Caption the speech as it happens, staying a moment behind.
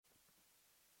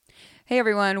Hey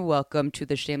everyone, welcome to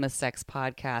the Shameless Sex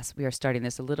Podcast. We are starting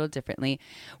this a little differently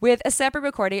with a separate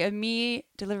recording of me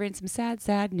delivering some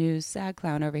sad news. Sad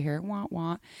clown over here. Wah,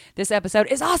 wah. This episode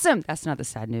is awesome. That's not the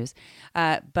sad news.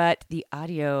 But the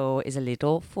audio is a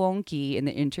little funky in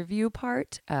the interview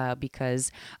part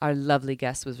because our lovely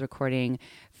guest was recording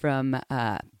from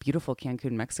beautiful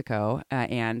Cancun, Mexico,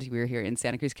 and we're here in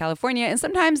Santa Cruz, California, and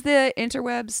sometimes the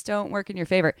interwebs don't work in your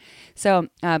favor. So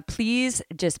please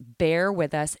just bear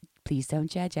with us. Please don't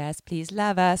judge us. Please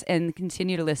love us and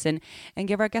continue to listen and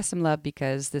give our guests some love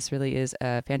because this really is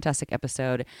a fantastic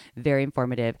episode, very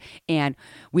informative, and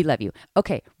we love you.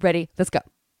 Okay, ready? Let's go.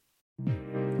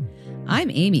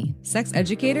 I'm Amy, sex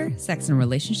educator, sex and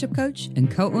relationship coach,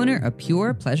 and co-owner of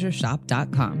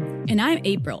PurePleasureShop.com. And I'm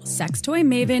April, sex toy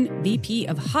maven, VP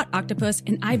of Hot Octopus,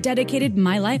 and I've dedicated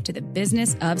my life to the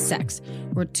business of sex.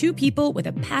 We're two people with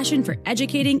a passion for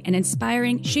educating and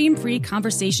inspiring shame-free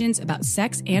conversations about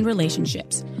sex and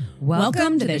relationships.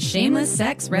 Welcome to the Shameless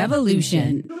Sex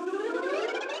Revolution.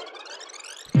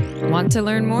 Want to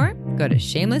learn more? Go to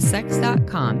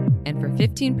shamelesssex.com. And for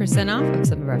 15% off of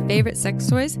some of our favorite sex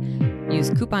toys, use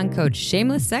coupon code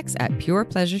shamelesssex at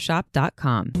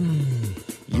purepleasureshop.com.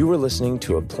 You are listening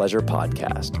to a pleasure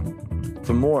podcast.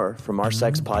 For more from our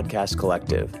sex podcast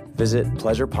collective, visit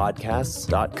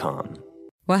pleasurepodcasts.com.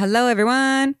 Well, hello,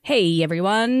 everyone. Hey,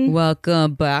 everyone.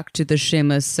 Welcome back to the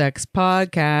Shameless Sex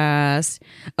Podcast.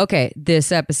 Okay,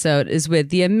 this episode is with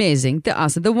the amazing, the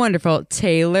awesome, the wonderful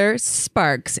Taylor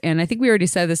Sparks. And I think we already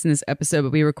said this in this episode,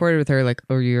 but we recorded with her like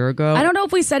a year ago. I don't know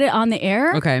if we said it on the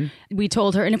air. Okay. We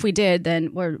told her, and if we did,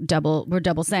 then we're double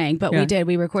saying. But we did.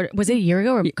 We recorded. Was it a year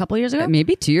ago or a couple years ago?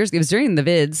 Maybe 2 years ago. It was during the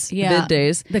vids. The vid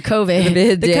days. The COVID. The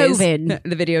vid days. COVID.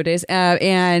 The video days.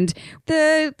 And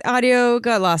the audio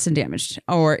got lost and damaged.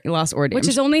 Or damaged. Which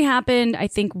has only happened, I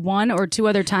think, one or two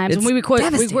other times. When we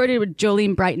recorded with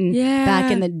Jolene Brighton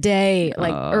back in the day,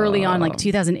 like early on, like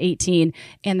 2018.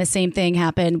 And the same thing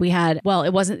happened. We had, well,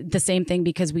 it wasn't the same thing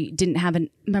because we didn't have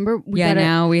remember?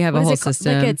 Now we have a whole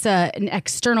system. Like it's an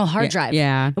external hard drive.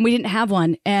 Yeah. And we didn't have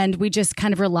one. And we just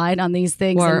kind of relied on these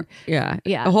things.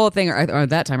 The whole thing, or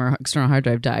that time our external hard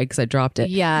drive died because I dropped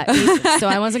it. Yeah. So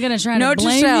I wasn't going to try to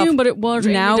blame you, but it was.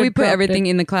 Now we put everything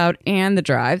in the cloud and the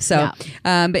drive. So,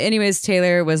 but anyways,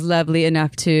 Taylor was lovely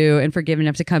enough and forgiving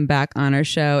enough to come back on our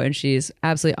show, and she's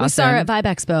absolutely awesome. We saw her at Vibe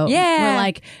Expo. Yeah, we're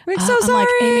like, so sorry. I'm like,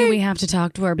 Amy, we have to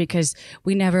talk to her because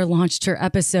we never launched her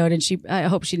episode, and I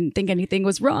hope she didn't think anything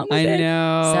was wrong with it. I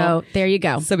know. So there you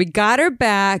go. So we got her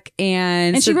back,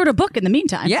 and she wrote a book in the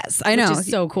meantime. Yes, I know. Which is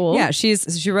so cool. Yeah, she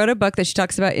wrote a book that she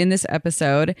talks about in this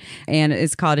episode, and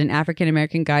it's called An African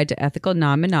American Guide to Ethical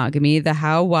Non-Monogamy: The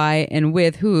How, Why, and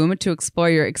With Whom to Explore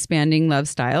Your Expanding Love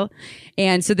Style.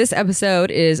 And so this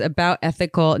episode is about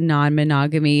ethical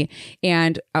non-monogamy.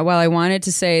 And while I wanted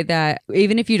to say that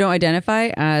even if you don't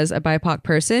identify as a BIPOC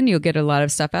person, you'll get a lot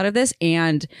of stuff out of this.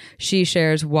 And she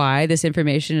shares why this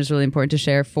information is really important to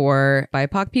share for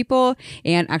BIPOC people.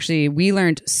 And actually, we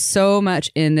learned so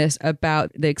much in this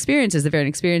about the varying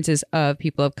experiences of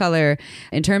people of color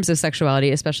in terms of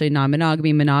sexuality, especially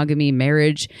non-monogamy, monogamy,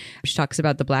 marriage. She talks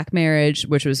about the Black marriage,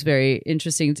 which was very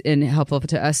interesting and helpful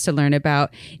to us to learn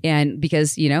about. And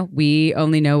because, we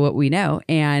only know what we know.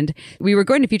 And we were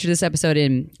going to feature this episode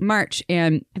in March.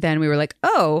 And then we were like,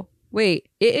 oh, wait,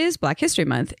 it is Black History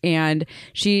Month. And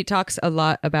she talks a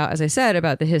lot about, as I said,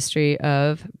 about the history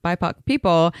of BIPOC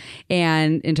people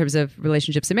and in terms of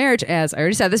relationships and marriage, as I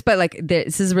already said this, but like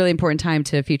this is a really important time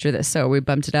to feature this. So we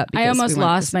bumped it up. I almost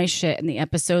lost my shit in the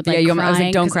episode. Like, I was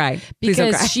like, don't cry. Please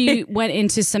don't cry. Because she went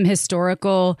into some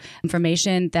historical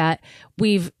information that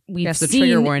we've yes, seen. The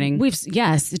trigger warning.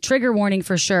 The trigger warning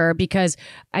for sure, because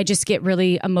I just get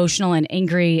really emotional and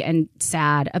angry and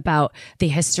sad about the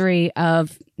history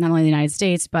of not only the United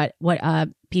States, but what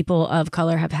people of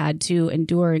color have had to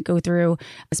endure and go through,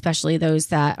 especially those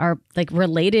that are like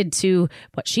related to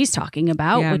what she's talking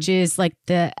about, which is like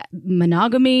the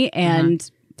monogamy and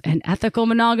ethical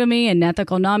monogamy and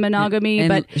ethical non-monogamy, and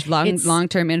but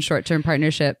long-term and short-term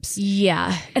partnerships.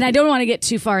 Yeah. And I don't want to get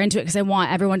too far into it because I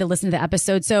want everyone to listen to the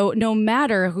episode. So no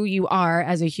matter who you are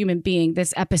as a human being,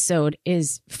 this episode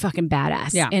is fucking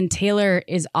badass. Yeah. And Taylor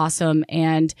is awesome.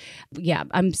 And yeah,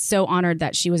 I'm so honored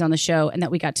that she was on the show and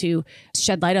that we got to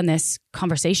shed light on this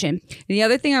conversation. The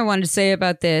other thing I wanted to say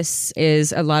about this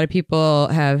is a lot of people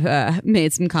have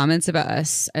made some comments about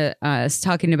us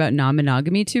talking about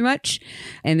non-monogamy too much.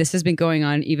 And this has been going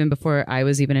on even before I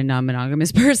was even a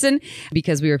non-monogamous person,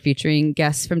 because we were featuring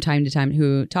guests from time to time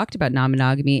who talked about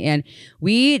non-monogamy. And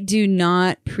we do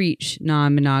not preach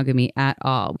non-monogamy at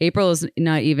all. April is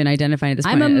not even identifying at this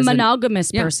point. I'm a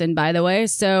monogamous person, by the way.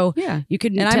 So you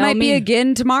could and tell I might me be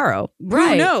again tomorrow.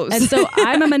 Right. Who knows? And so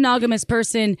I'm a monogamous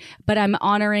person, but I'm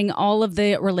honoring all of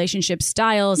the relationship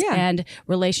styles and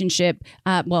relationship,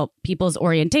 people's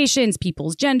orientations,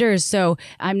 people's genders. So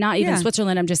I'm not even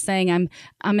Switzerland. I'm just saying I'm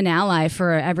an ally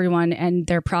for everyone and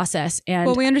their process. And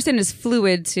well, we understand it's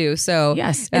fluid too. So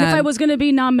yes. And if I was going to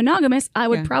be non-monogamous, I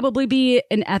would probably be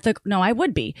I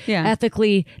would be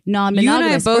ethically non-monogamous. You and I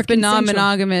have both been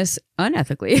non-monogamous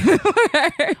unethically.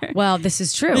 Well, this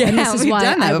is true. And this is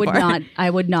why I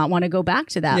would not want to go back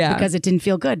to that because it didn't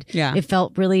feel good. Yeah. It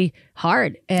felt really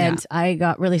hard. And I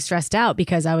got really stressed out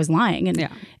because I was lying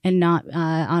and not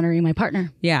honoring my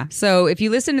partner. Yeah. So if you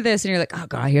listen to this and you're like, oh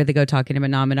God, here they go talking about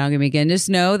non-monogamy again, just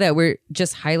know that we're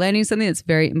just highlighting something that's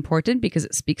very important because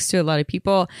it speaks to a lot of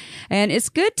people. And it's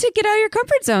good to get out of your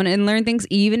comfort zone and learn things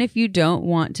even if you don't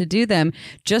want to do them.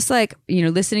 Just like,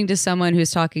 listening to someone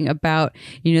who's talking about,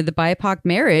 the BIPOC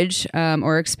marriage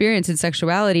or experience in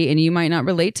sexuality, and you might not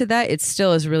relate to that, it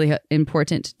still is really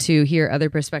important to hear other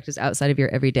perspectives outside of your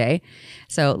everyday.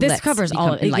 So this covers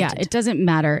all. Yeah, it doesn't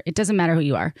matter. It doesn't matter who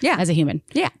you are as a human.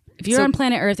 Yeah. If you're on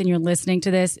planet Earth and you're listening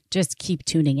to this, just keep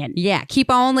tuning in. Yeah,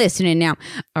 keep on listening now.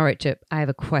 All right, Chip, I have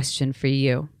a question for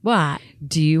you. What?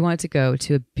 Do you want to go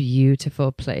to a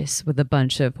beautiful place with a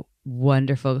bunch of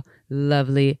wonderful,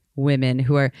 lovely women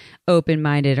who are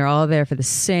open-minded, are all there for the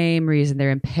same reason?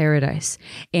 They're in paradise,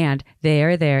 and they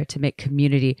are there to make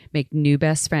community, make new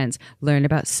best friends, learn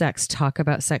about sex, talk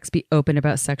about sex, be open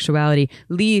about sexuality,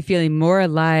 leave feeling more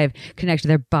alive, connect to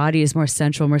their bodies, more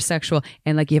sensual, more sexual,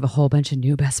 and like you have a whole bunch of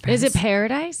new best friends. Is it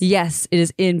paradise? Yes, it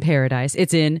is in paradise.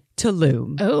 It's in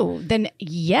Tulum. Oh, then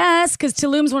yes, because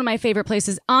Tulum's one of my favorite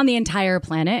places on the entire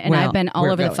planet, and I've been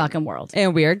all over the fucking world.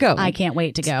 And we are going. I can't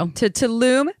wait to go. To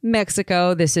Tulum,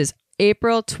 Mexico. This is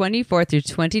April 24th through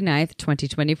 29th,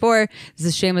 2024. This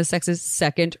is Shameless Sex's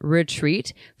second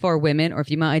retreat for women or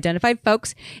female identified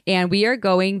folks. And we are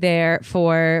going there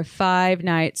for 5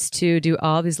 nights to do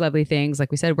all these lovely things.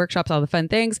 Like we said, workshops, all the fun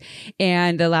things.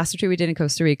 And the last retreat we did in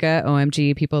Costa Rica,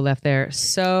 OMG, people left there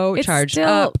so charged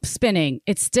up. It's still spinning.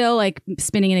 It's still like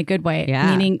spinning in a good way. Yeah.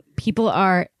 Meaning people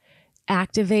are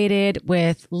activated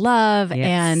with love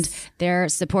and they're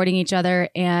supporting each other.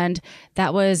 And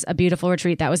that was a beautiful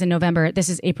retreat. That was in November. This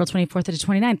is April 24th to the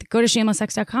 29th. Go to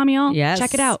shamelesssex.com, y'all. Yes.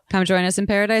 Check it out. Come join us in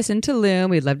paradise in Tulum.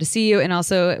 We'd love to see you. And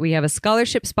also we have a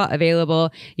scholarship spot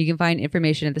available. You can find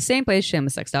information at the same place,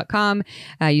 shamelesssex.com.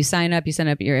 You sign up,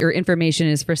 your information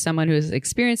is for someone who is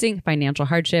experiencing financial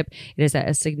hardship. It is at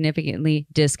a significantly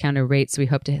discounted rate. So we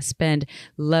hope to spend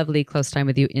lovely close time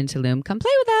with you in Tulum. Come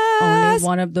play with us. Only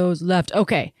one of those left.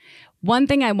 Okay. One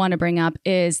thing I want to bring up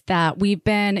is that we've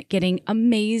been getting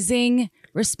amazing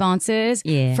responses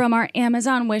from our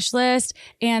Amazon wish list.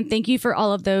 And thank you for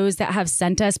all of those that have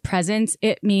sent us presents.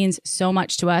 It means so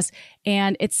much to us.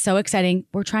 And it's so exciting.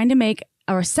 We're trying to make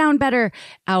our sound better,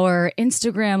 our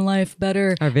Instagram life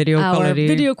better, our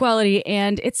video quality.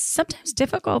 And it's sometimes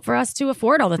difficult for us to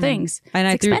afford all the things. And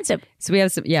it's expensive. So we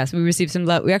have some, we received some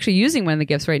love. We're actually using one of the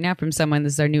gifts right now from someone.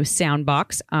 This is our new sound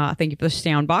box. Thank you for the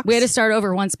sound box. We had to start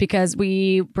over once because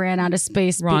we ran out of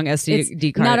space. Wrong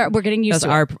SD card. We're getting used to it.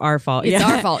 That's our fault. It's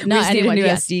our fault. Not anyone. New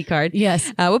SD card.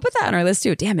 Yes. We'll put that on our list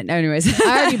too. Damn it. No, anyways.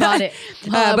 I already bought it.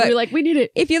 But we were like, we need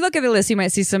it. If you look at the list, you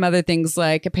might see some other things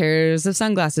like pairs of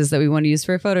sunglasses that we want to use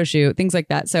for a photo shoot, things like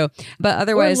that. So, but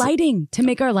otherwise, or lighting to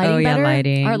make our lighting better.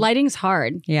 Lighting. Our lighting's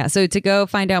hard. Yeah. So to go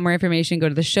find out more information, go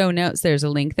to the show notes. There's a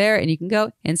link there, and you can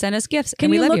go and send us gifts.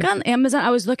 Can you look on Amazon?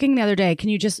 I was looking the other day. Can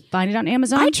you just find it on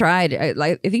Amazon? I tried. I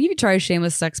think if you try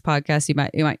Shameless Sex Podcast,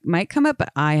 you might come up,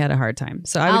 but I had a hard time.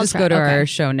 So I would just go to our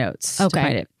show notes to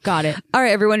find it. Got it. All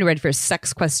right, everyone, you ready for a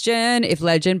sex question? If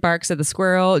legend barks at the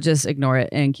squirrel, just ignore it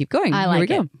and keep going. I like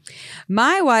Here we go.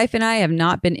 My wife and I have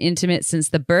not been intimate since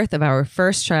the birth of our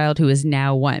first child, who is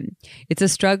now 1. It's a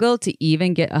struggle to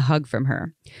even get a hug from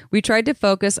her. We tried to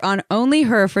focus on only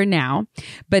her for now,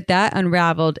 but that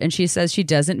unraveled, and she says she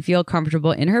doesn't feel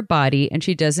comfortable in her body and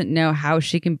she doesn't know how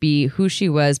she can be who she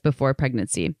was before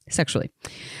pregnancy, sexually.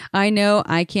 I know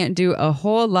I can't do a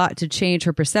whole lot to change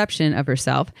her perception of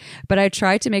herself, but I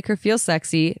try to make her feel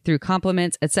sexy through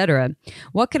compliments, etc.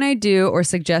 What can I do or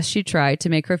suggest she try to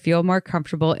make her feel more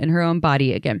comfortable in her own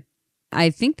body again? I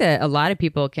think that a lot of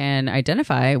people can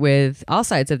identify with all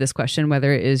sides of this question,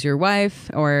 whether it is your wife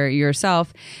or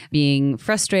yourself being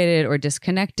frustrated or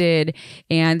disconnected.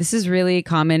 And this is really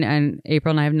common. And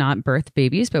April and I have not birthed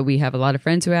babies, but we have a lot of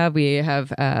friends who have. We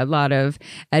have a lot of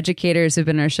educators who've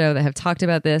been on our show that have talked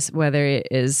about this, whether it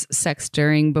is sex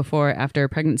during, before, after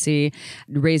pregnancy,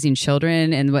 raising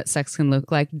children, and what sex can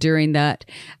look like during that.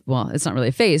 Well, it's not really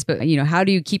a phase, but how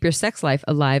do you keep your sex life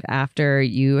alive after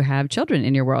you have children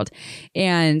in your world?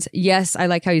 And yes, I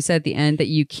like how you said at the end that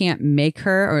you can't make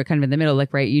her, or kind of in the middle,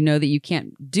 like, right, that you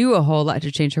can't do a whole lot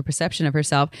to change her perception of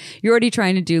herself. You're already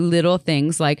trying to do little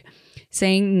things like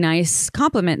saying nice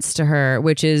compliments to her,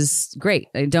 which is great.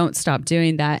 Don't stop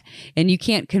doing that. And you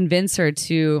can't convince her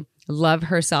to love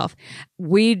herself.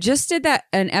 We just did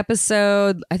an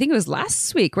episode, I think it was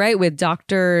last week, right? With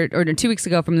 2 weeks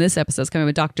ago from this episode, it's coming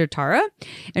with Dr. Tara.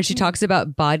 And she talks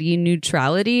about body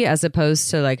neutrality as opposed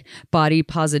to like body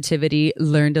positivity,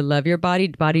 learn to love your body.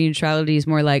 Body neutrality is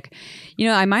more like,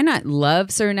 I might not love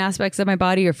certain aspects of my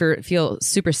body or feel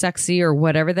super sexy or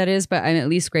whatever that is, but I'm at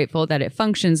least grateful that it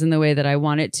functions in the way that I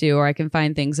want it to, or I can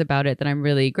find things about it that I'm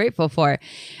really grateful for.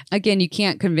 Again, you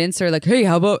can't convince her like,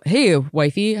 hey,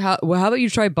 wifey, how about you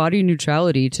try body neutrality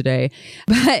today?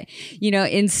 But,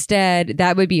 instead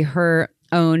that would be her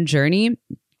own journey.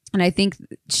 And I think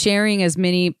sharing as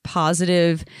many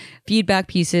positive feedback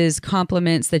pieces,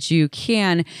 compliments that you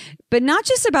can, but not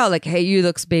just about like, hey,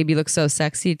 baby looks so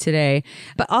sexy today,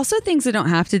 but also things that don't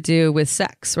have to do with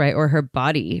sex, right? Or her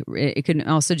body. It can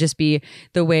also just be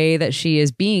the way that she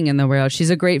is being in the world. She's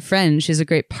a great friend. She's a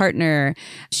great partner.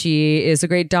 She is a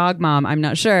great dog mom. I'm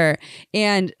not sure.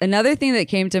 And another thing that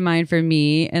came to mind for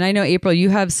me, and I know, April, you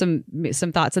have some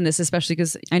thoughts on this, especially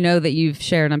because I know that you've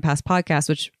shared on past podcasts,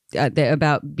 which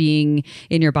about being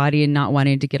in your body and not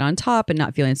wanting to get on top and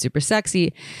not feeling super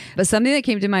sexy. But something that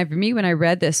came to mind for me when I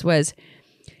read this was,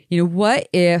 what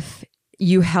if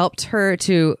you helped her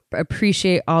to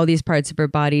appreciate all these parts of her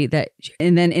body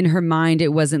and then in her mind, it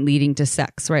wasn't leading to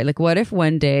sex, right? Like, what if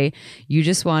one day you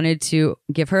just wanted to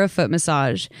give her a foot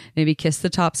massage, maybe kiss the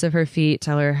tops of her feet,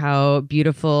 tell her how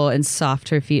beautiful and soft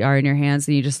her feet are in your hands,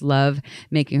 and you just love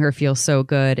making her feel so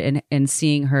good and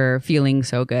seeing her feeling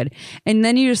so good. And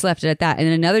then you just left it at that. And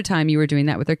then another time you were doing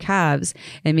that with her calves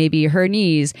and maybe her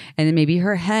knees and then maybe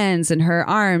her hands and her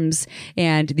arms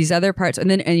and these other parts, and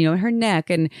then her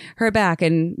neck and her back,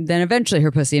 and then eventually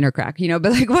her pussy and her crack,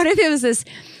 but like, what if it was this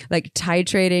like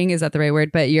titrating, is that the right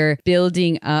word? But you're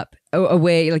building up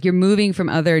away, like you're moving from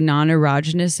other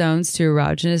non-erogenous zones to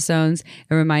erogenous zones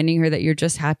and reminding her that you're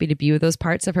just happy to be with those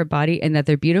parts of her body and that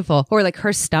they're beautiful. Or like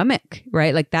her stomach,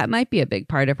 right? Like that might be a big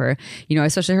part of her,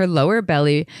 especially her lower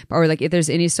belly, or like if there's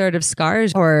any sort of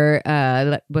scars or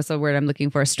what's the word I'm looking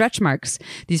for? Stretch marks,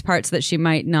 these parts that she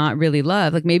might not really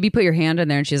love. Like maybe put your hand on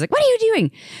there and she's like, what are you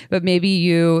doing? But maybe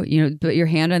you put your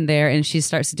hand on there and she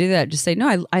starts to do that. Just say,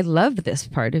 no, I love this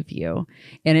part of you.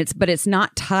 But it's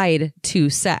not tied to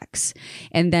sex.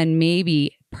 And then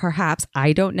maybe, perhaps,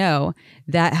 I don't know,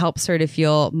 that helps her to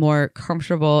feel more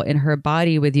comfortable in her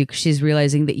body with you because she's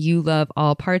realizing that you love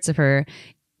all parts of her,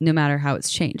 no matter how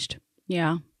it's changed.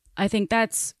 Yeah, I think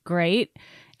that's great.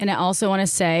 And I also want to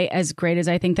say, as great as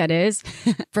I think that is,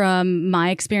 from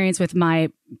my experience with my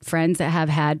friends that have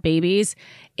had babies,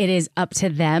 it is up to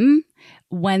them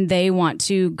when they want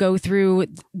to go through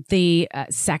the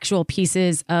sexual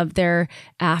pieces of their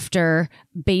after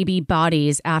baby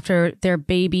bodies, after their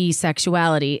baby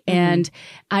sexuality. Mm-hmm. And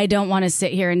I don't want to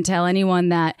sit here and tell anyone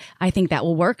that I think that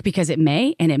will work, because it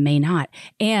may and it may not.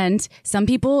 And some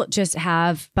people just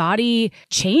have body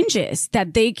changes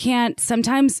that they can't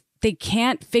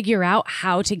figure out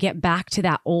how to get back to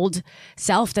that old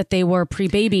self that they were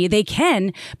pre-baby. They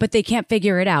can, but they can't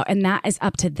figure it out. And that is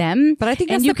up to them. But I think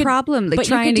that's the problem. Like, but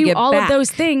trying you can to do get all back. of those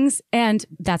things. And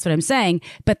that's what I'm saying.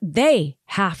 But they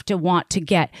have to want to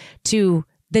get to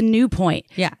the new point.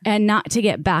 Yeah. And not to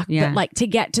get back, but like to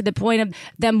get to the point of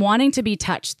them wanting to be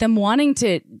touched, them wanting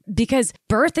to, because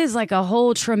birth is like a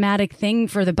whole traumatic thing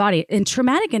for the body, and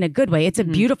traumatic in a good way. It's a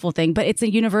beautiful thing, but it's a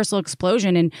universal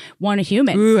explosion in one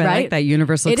human. Ooh, right? I like that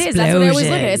universal explosion. It is. That's what I always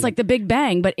look at. It's like the Big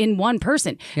Bang, but in one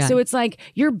person. Yeah. So it's like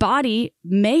your body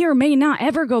may or may not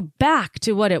ever go back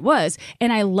to what it was.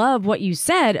 And I love what you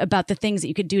said about the things that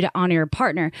you could do to honor your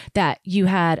partner that you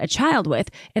had a child with.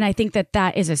 And I think that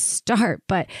that is a start.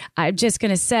 But I'm just going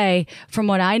to say, from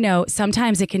what I know,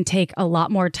 sometimes it can take a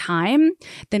lot more time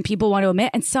than people want to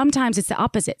admit. And sometimes it's the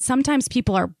opposite. Sometimes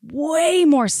people are way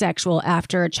more sexual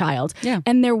after a child,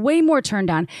 and they're way more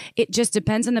turned on. It just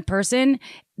depends on the person.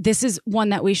 this is one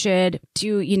that we should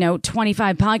do,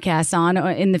 25 podcasts on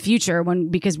in the future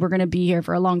because we're going to be here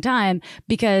for a long time,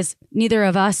 because neither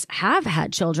of us have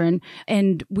had children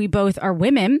and we both are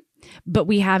women, but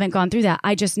we haven't gone through that.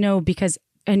 I just know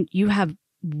and you have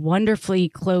wonderfully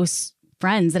close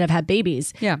friends that have had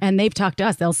babies. Yeah. And they've talked to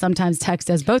us. They'll sometimes text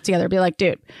us both together, be like,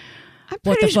 dude,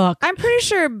 what the fuck? I'm pretty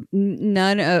sure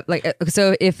none of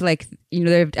so if I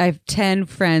have 10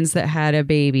 friends that had a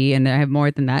baby and I have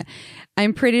more than that.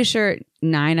 I'm pretty sure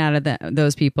 9 out of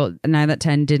those people, 9 out of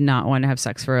 10 did not want to have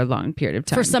sex for a long period of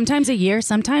time. For sometimes a year,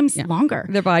 sometimes longer.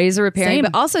 Their bodies are repairing, Same.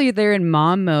 but also they're in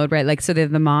mom mode, right? Like, so they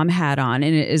have the mom hat on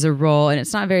and it is a role and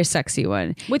it's not a very sexy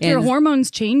one. With your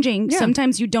hormones changing,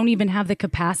 sometimes you don't even have the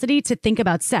capacity to think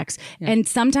about sex. Yeah. And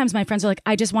sometimes my friends are like,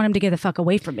 I just want him to get the fuck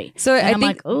away from me. So and I I'm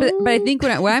think, like, but I think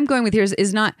what I'm going with here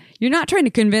is not, you're not trying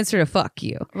to convince her to fuck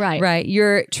you. Right.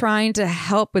 You're trying to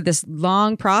help with this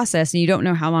long process and you don't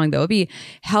know how long that will be.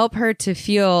 Help her to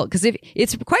feel, because if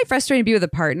it's quite frustrating to be with a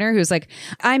partner who's like,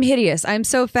 I'm hideous, I'm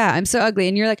so fat, I'm so ugly,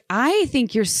 and you're like, I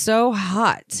think you're so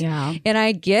hot. Yeah. And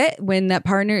I get when that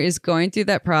partner is going through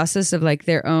that process of like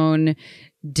their own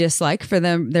dislike for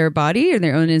their body or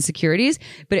their own insecurities,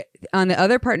 but on the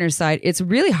other partner's side, it's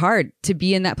really hard to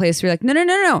be in that place where you're like,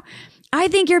 no, I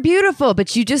think you're beautiful,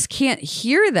 but you just can't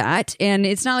hear that. And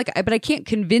it's not like, but I can't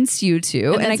convince you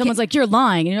to. And then someone's like, you're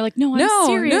lying. And you're like, no, I'm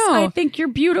serious. No. I think you're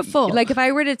beautiful. Like if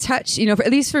I were to touch, at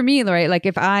least for me, right? Like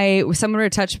if someone were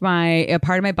to touch a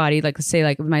part of my body, like let's say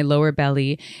like my lower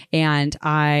belly, and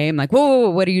I'm like, whoa,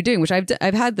 what are you doing? Which I've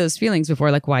had those feelings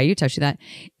before. Like, why are you touching that?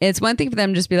 It's one thing for them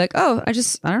to just be like, oh, I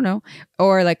don't know.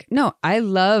 Or like, no, I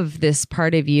love this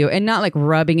part of you, and not like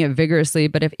rubbing it vigorously,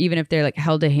 but even if they're like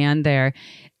held a hand there,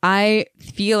 I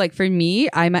feel like for me,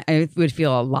 I would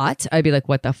feel a lot. I'd be like,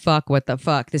 what the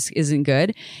fuck? This isn't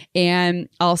good. And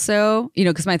also,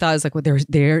 because my thought is like, well,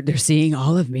 they're seeing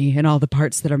all of me and all the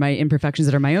parts that are my imperfections,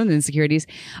 that are my own insecurities.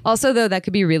 Also, though, that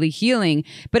could be really healing.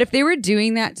 But if they were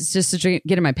doing that just to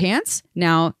get in my pants,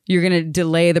 now you're going to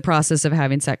delay the process of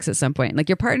having sex at some point. Like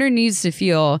your partner needs to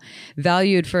feel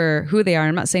valued for who they are.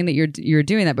 I'm not saying that you're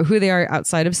doing that, but who they are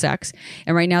outside of sex.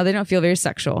 And right now they don't feel very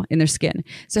sexual in their skin.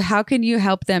 So how can you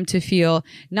help them to feel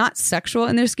not sexual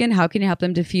in their skin? How can you help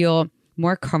them to feel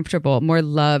more comfortable, more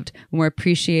loved, more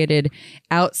appreciated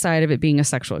outside of it being a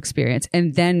sexual experience?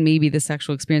 And then maybe the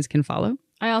sexual experience can follow.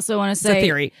 I also want to say, it's a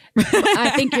theory.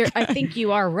 I think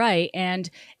you are right. And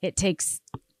it takes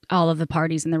all of the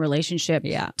parties in the relationship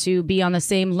to be on the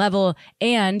same level,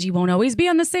 and you won't always be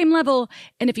on the same level.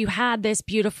 And if you had this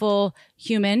beautiful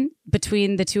human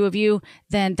between the two of you,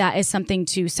 then that is something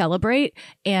to celebrate,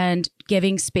 and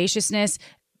giving spaciousness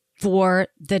for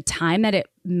the time that it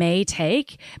may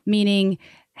take, meaning,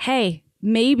 hey,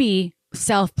 maybe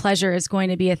self-pleasure is going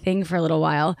to be a thing for a little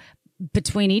while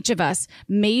between each of us.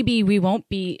 Maybe we won't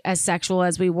be as sexual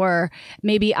as we were.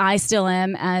 Maybe I still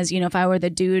am, as if I were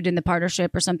the dude in the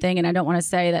partnership or something. And I don't want to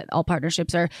say that all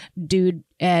partnerships are dude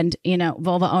and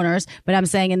vulva owners, but I'm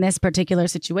saying in this particular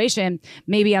situation,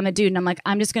 maybe I'm a dude and I'm like,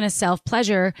 I'm just going to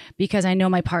self-pleasure because I know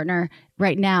my partner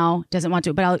right now doesn't want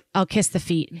to, but I'll kiss the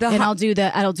feet and I'll do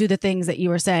the things that you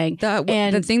were saying.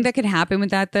 The thing that can happen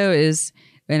with that though is,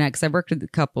 and because I've worked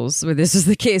with couples where this is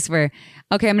the case, where,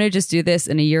 okay, I'm going to just do this,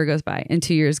 and a year goes by, and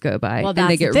 2 years go by, and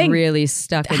they get really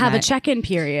stuck in have that. a check-in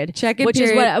period. Which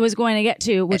is what I was going to get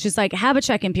to, which is like, have a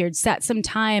check-in period, set some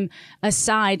time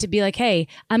aside to be like, hey,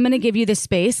 I'm going to give you this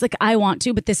space. Like I want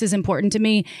to, but this is important to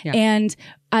me. Yeah. And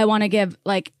I want to give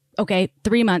okay,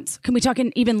 3 months. Can we talk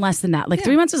in even less than that?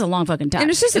 3 months is a long fucking time.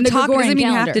 And it's just a talk. Doesn't mean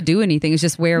you have to do anything. It's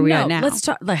just where we are now. Let's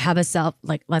talk.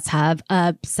 Let's have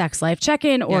a sex life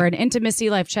check-in or an intimacy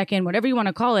life check-in, whatever you want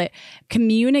to call it.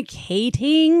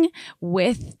 Communicating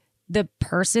with the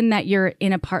person that you're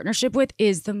in a partnership with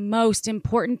is the most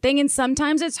important thing. And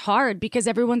sometimes it's hard because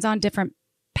everyone's on different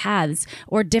paths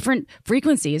or different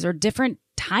frequencies or different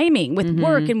timing with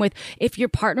work, and with if your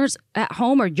partner's at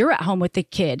home or you're at home with the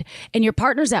kid and your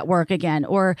partner's at work again,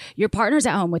 or your partner's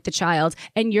at home with the child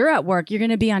and you're at work, you're going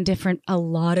to be on a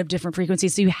lot of different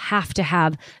frequencies. So you have to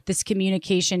have this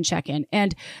communication check-in.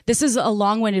 And this is a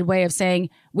long-winded way of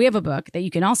saying we have a book that you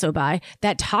can also buy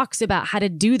that talks about how to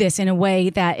do this in a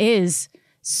way that is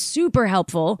super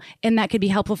helpful, and that could be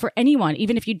helpful for anyone,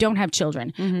 even if you don't have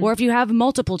children, or if you have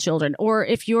multiple children, or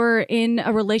if you're in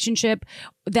a relationship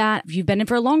that you've been in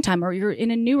for a long time, or you're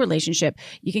in a new relationship.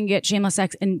 You can get Shameless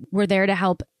Sex, and we're there to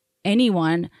help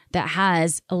anyone that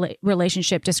has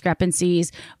relationship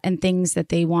discrepancies and things that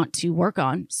they want to work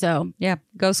on. So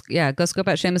go scope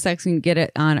out Shameless Sex. You can get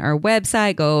it on our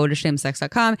website. Go to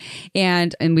shamelesssex.com.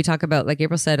 And we talk about, like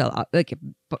April said, like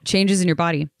changes in your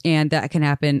body, and that can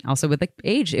happen also with like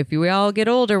age. If we all get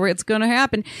older, it's going to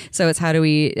happen. So it's how do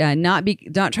we not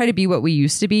try to be what we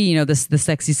used to be, you know, the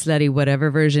sexy, slutty, whatever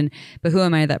version, but who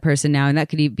am I, that person now? And that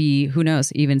could be, who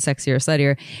knows, even sexier,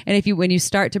 sluttier. And when you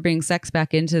start to bring sex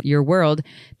back into your world,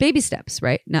 baby steps,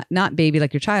 right? Not baby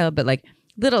like your child, but like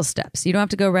little steps. You don't have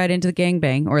to go right into the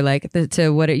gangbang or like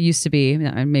to what it used to be.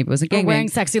 Maybe it wasn't gangbang. Wearing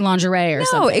sexy lingerie or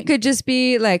something. No, it could just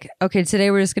be like, okay,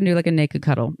 today we're just gonna do like a naked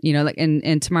cuddle, you know, like,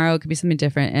 and tomorrow it could be something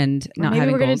different, and not maybe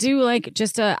having we're gonna goals. do like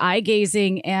just eye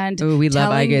gazing and we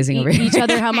love eye gazing over here. each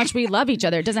other how much we love each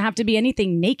other. It doesn't have to be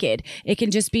anything naked. It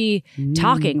can just be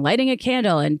talking, lighting a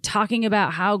candle, and talking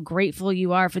about how grateful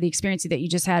you are for the experience that you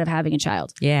just had of having a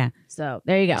child. Yeah. So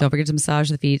there you go. Don't forget to massage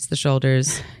the feet, the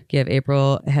shoulders. Give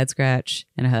April a head scratch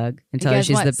and a hug, and tell her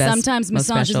she's the best. Sometimes most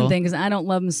massage special. isn't things. I don't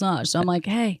love massage, so I'm like,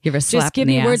 hey, give her a slap just give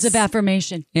in the me words ass. of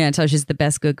affirmation. Yeah, and tell her she's the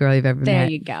best good girl you've ever met. There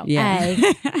you go. Yeah.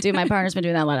 Hey, dude, my partner's been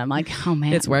doing that a lot. I'm like, oh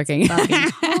man, It's working.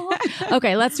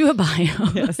 Okay, let's do a bio.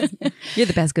 Yes. You're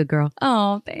the best good girl.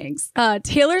 Oh, thanks.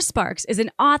 Taylor Sparks is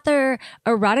an author,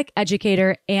 erotic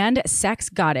educator, and sex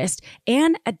goddess,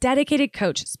 and a dedicated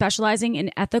coach specializing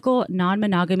in ethical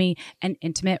non-monogamy and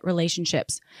intimate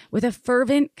relationships. With a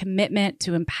fervent commitment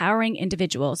to empowering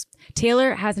individuals,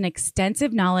 Taylor has an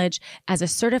extensive knowledge as a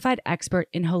certified expert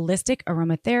in holistic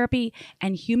aromatherapy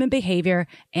and human behavior,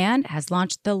 and has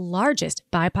launched the largest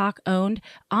BIPOC-owned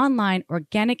online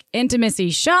organic intimacy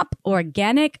shop,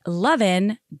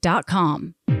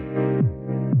 organiclovin.com.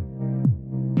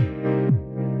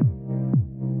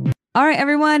 All right,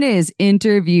 everyone, it is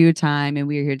interview time, and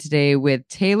we are here today with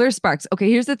Taylor Sparks. Okay,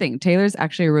 here's the thing. Taylor's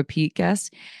actually a repeat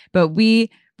guest, but we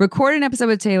recorded an episode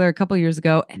with Taylor a couple years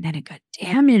ago, and then it got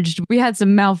damaged. We had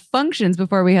some malfunctions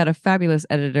before we had a fabulous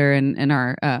editor and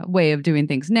our way of doing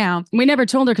things now. We never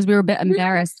told her because we were a bit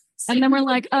embarrassed. And then we're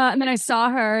like, and then I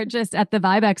saw her just at the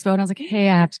Vibe Expo, and I was like, hey,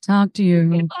 I have to talk to you.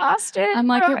 We lost it. I'm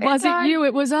like, it wasn't you,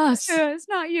 it was us. It's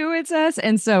not you, it's us.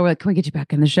 And so we're like, can we get you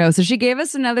back in the show? So she gave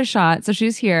us another shot. So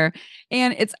she's here.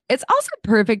 And it's also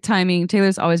perfect timing.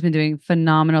 Taylor's always been doing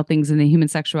phenomenal things in the human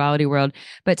sexuality world.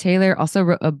 But Taylor also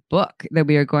wrote a book that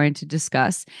we are going to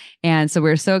discuss. And so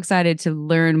we're so excited to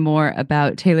learn more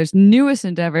about Taylor's newest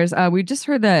endeavors. We just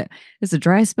heard that there's a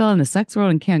dry spell in the sex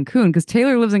world in Cancun because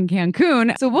Taylor lives in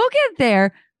Cancun. So we'll get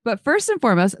there. But first and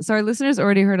foremost, so our listeners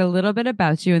already heard a little bit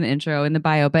about you in the intro, in the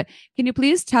bio, but can you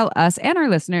please tell us and our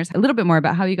listeners a little bit more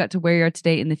about how you got to where you are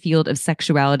today in the field of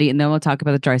sexuality? And then we'll talk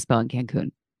about the dry spell in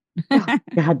Cancun. Oh,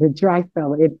 God, the dry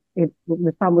spell, it's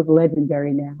almost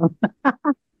legendary now.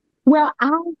 Well,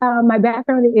 my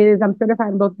background is I'm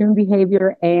certified in both human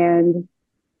behavior and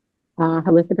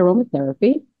holistic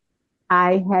aromatherapy.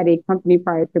 I had a company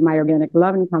prior to my organic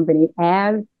loving company.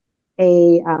 As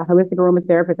a holistic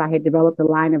aromatherapist, I had developed a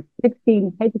line of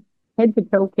 16 head to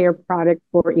toe care products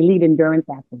for elite endurance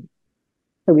athletes.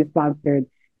 So we sponsored,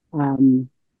 marathoners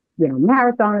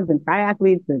and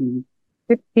triathletes and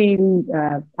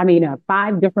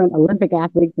 5 different Olympic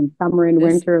athletes in summer and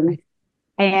winter.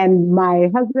 And my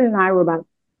husband and I were about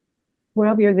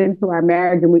 12 years into our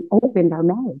marriage, and we opened our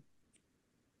marriage.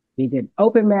 We did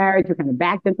open marriage. We kind of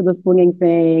backed into the swinging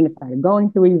thing, started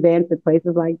going to events at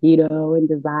places like Guido and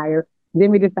Desire.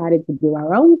 Then we decided to do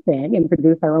our own thing and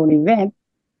produce our own events.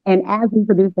 And as we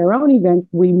produced our own events,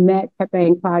 we met Pepe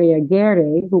and Claudia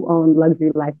Aguirre, who own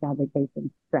Luxury Lifestyle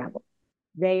Vacations Travel.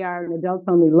 They are an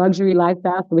adults-only luxury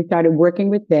lifestyle, so we started working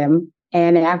with them.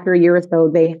 And after a year or so,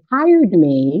 they hired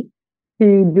me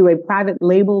to do a private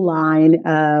label line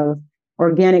of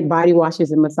organic body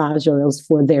washes and massage oils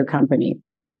for their company,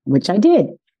 which I did.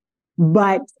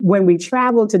 But when we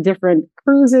traveled to different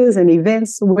cruises and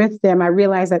events with them, I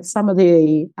realized that some of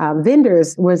the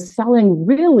vendors was selling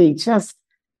really just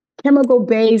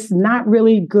chemical-based, not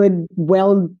really good,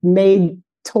 well-made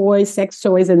toys, sex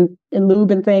toys and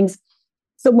lube and things.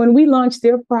 So when we launched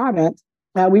their product,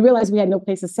 we realized we had no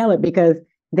place to sell it because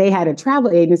they had a travel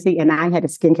agency and I had a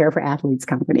skincare for athletes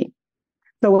company.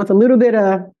 So with a little bit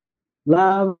of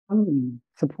love,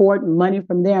 support, and money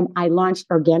from them, I launched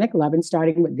Organic Lovin',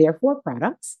 starting with their 4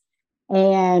 products.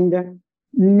 And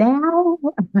Now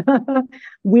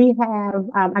we have,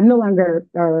 I'm no longer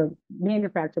a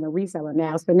manufacturer, a reseller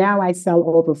now. So now I sell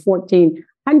over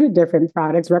 1,400 different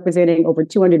products representing over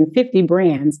 250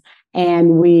 brands.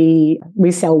 And we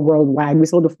sell worldwide. We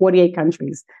sold to 48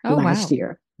 countries last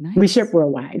year. Nice. We ship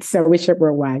worldwide.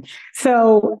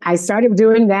 So I started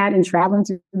doing that and traveling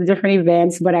to the different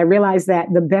events. But I realized that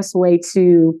the best way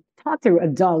to talk to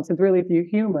adults is really through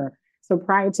humor. So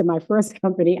prior to my first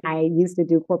company, I used to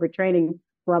do corporate training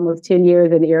for almost 10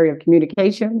 years in the area of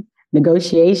communication,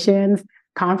 negotiations,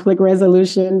 conflict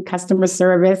resolution, customer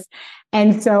service.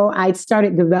 And so I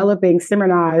started developing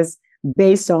seminars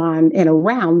based on and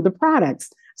around the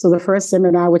products. So the first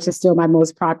seminar, which is still my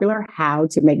most popular, How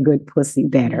to Make Good Pussy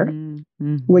Better,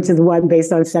 which is one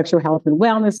based on sexual health and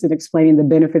wellness and explaining the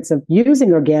benefits of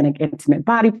using organic intimate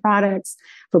body products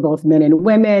for both men and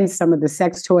women. Some of the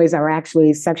sex toys are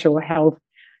actually sexual health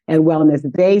and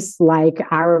wellness based, like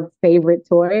our favorite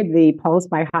toy, the Pulse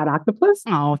by Hot Octopus.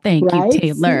 Oh, thank you,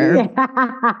 Taylor.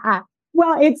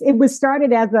 Well, it was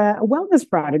started as a wellness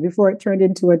product before it turned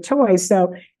into a toy.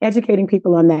 So educating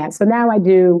people on that. So now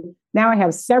I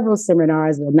have several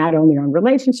seminars, not only on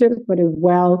relationships, but as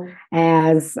well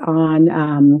as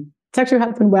on sexual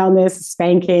health and wellness,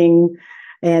 spanking,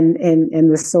 and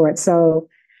the sort. So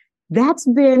I've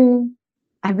been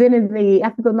in the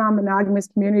ethical non-monogamous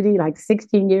community like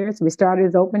 16 years. We started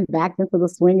as open, back into the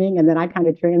swinging, and then I kind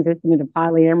of transitioned into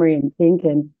polyamory and kink.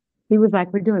 And he was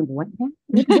like, "We're doing what now?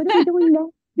 What are we doing now?"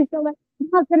 He's still like,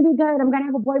 "No, it's gonna be good. I'm gonna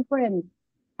have a boyfriend.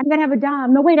 I'm gonna have a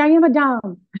dom. No, wait, I am a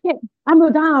dom. Yeah, I'm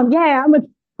a dom. Yeah, I'm a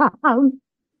dom.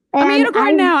 I'm a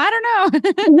unicorn now. I don't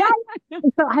know." Yeah.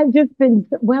 So I've just been,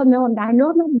 well, no, I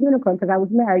know I'm not a unicorn because I was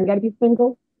married. You got to be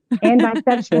single and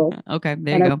bisexual. Okay,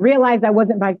 there you go. I realized I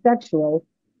wasn't bisexual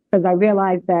because I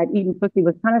realized that eating pussy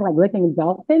was kind of like licking a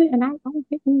dolphin, and I was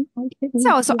getting.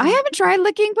 So I haven't tried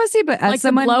licking pussy, but like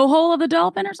the blowhole of the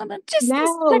dolphin or something. Just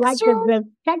like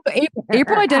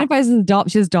April identifies as a dolphin.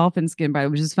 She has dolphin skin, by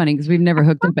which is funny because we've never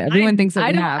hooked up. But everyone thinks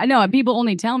that we have. I know people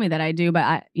only tell me that I do, but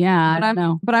I don't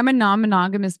know. But I'm a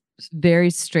non-monogamous, very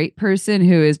straight person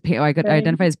who is I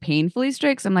identify as painfully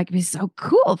straight. Because I'm like, it'd be so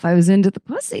cool if I was into the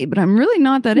pussy, but I'm really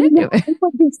not that into it. It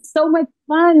would be so much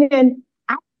fun, and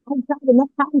I tried enough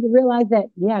times to realize that,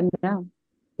 no,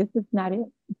 this is not it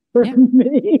for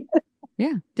me.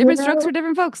 Yeah. Different strokes for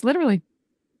different folks, literally.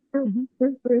 So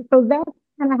that's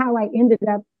kind of how I ended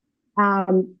up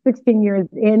 16 years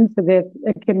into this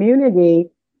community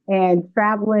and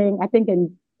traveling, I think,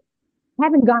 and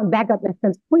haven't gone back up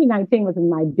since 2019 was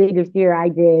my biggest year. I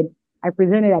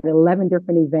presented at 11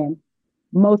 different events,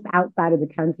 most outside of the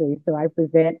country. So I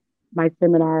present my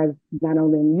seminars not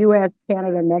only in the U.S.,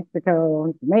 Canada,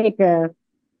 Mexico, Jamaica,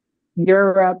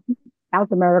 Europe,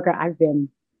 South America. I've been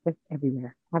just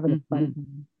everywhere, having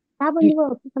fun. How about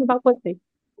you? Something about pussy.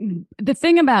 The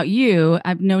thing about you,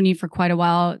 I've known you for quite a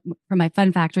while from my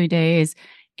Fun Factory days,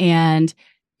 and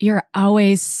you're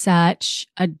always such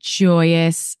a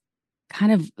joyous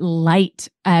kind of light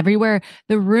everywhere.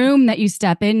 The room that you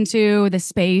step into, the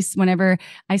space, whenever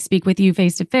I speak with you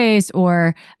face to face,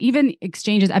 or even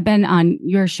exchanges. I've been on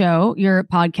your show, your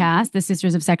podcast, The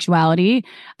Sisters of Sexuality.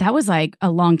 That was like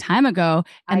a long time ago.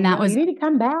 And you need to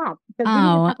come back because we need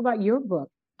to talk about your book.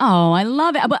 Oh, I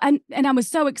love it. And I was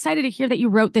so excited to hear that you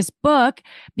wrote this book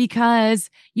because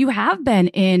you have been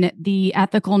in the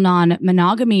ethical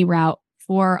non-monogamy route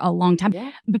for a long time.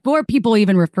 Yeah. Before people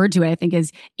even referred to it, I think,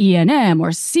 as E&M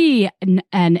or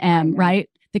C&M, right?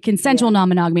 The consensual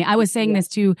non-monogamy. I was saying this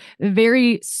to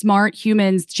very smart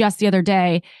humans just the other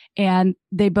day, and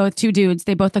two dudes,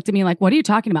 they both looked at me like, "What are you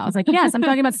talking about?" I was like, "Yes, I'm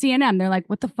talking about C&M." They're like,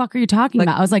 "What the fuck are you talking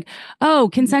about?" I was like, "Oh,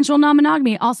 consensual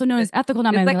non-monogamy, also known as ethical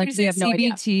non-monogamy." Like you have no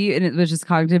CBT, and it was just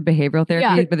cognitive behavioral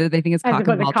therapy, but they think it's cock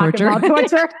and ball torture.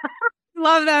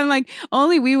 Love that. I'm like,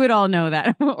 only we would all know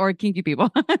that, or kinky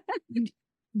people.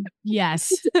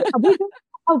 Yes.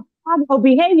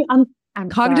 Behavior.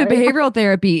 Cognitive behavioral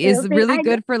therapy is really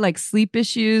good for like sleep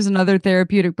issues and other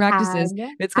therapeutic practices.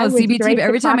 It's called CBT. But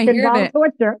every time I hear of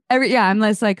it, I'm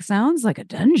less like, sounds like a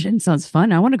dungeon. Sounds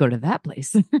fun. I want to go to that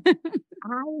place.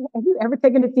 Have you ever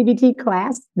taken a CBT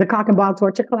class, the cock and ball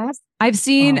torture class? I've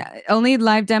seen only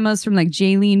live demos from like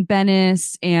Jaylene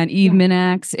Bennis and Eve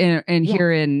Minax and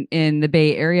here in the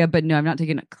Bay Area. But no, I've not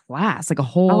taken a class, like a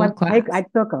whole class. I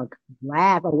took a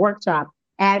class, a workshop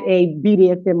at a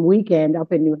BDSM weekend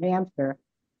up in New Hampshire.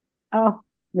 Oh,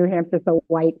 New Hampshire, so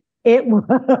white. It was.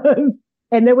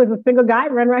 And there was a single guy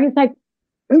running around. He's like,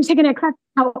 "Are you taking that class?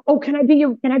 Can I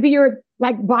be your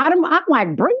like bottom. I'm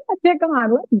like, bring that dick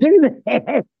on. Let's do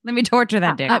this. Let me torture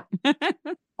that dick.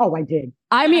 Oh, I did.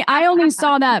 I mean, I only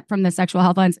saw that from the sexual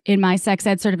health lens in my sex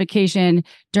ed certification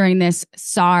during this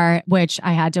SAR, which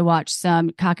I had to watch some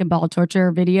cock and ball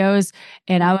torture videos.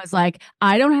 And I was like,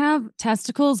 I don't have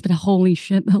testicles, but holy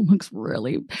shit, that looks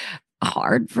really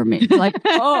hard for me. Like,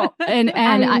 oh, and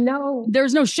I know.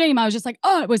 There's no shame. I was just like,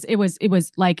 oh, it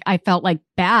was like, I felt like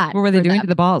bad. What were they doing to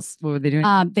the balls? What were they doing?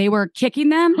 They were kicking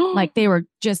them. Like they were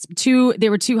too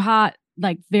hot,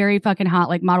 like very fucking hot,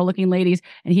 like model looking ladies.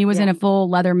 And he was in a full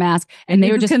leather mask and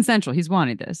they were just consensual. He's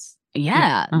wanted this.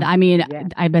 Yeah. I mean,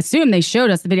 I assume they showed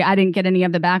us the video. I didn't get any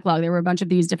of the backlog. There were a bunch of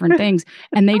these different things.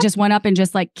 And they just went up and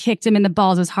just like kicked him in the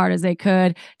balls as hard as they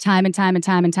could, time and time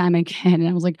again. And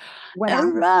I was like, all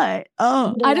right.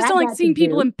 Oh, I just don't like seeing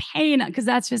people in pain because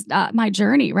that's just my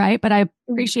journey. Right. But I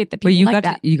appreciate that people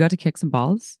you got to kick some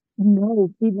balls? No,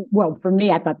 well, for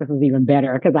me, I thought this was even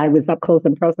better because I was up close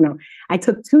and personal. I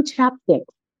took 2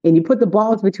 chopsticks and you put the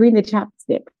balls between the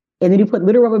chopsticks. And then you put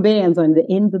little rubber bands on the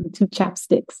ends of the 2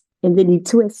 chopsticks. And then you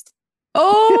twist.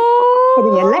 Oh. And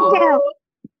then you let go.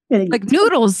 Like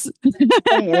noodles.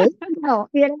 And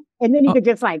then you could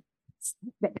just like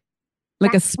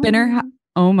a spinner.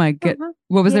 Oh my god.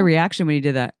 What was the reaction when you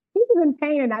did that? He was in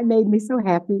pain and that made me so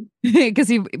happy. Because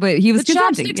he was the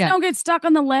chopsticks don't get stuck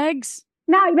on the legs.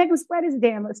 No, you make him spread his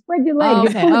spread your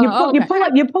legs.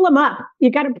 You pull them up. You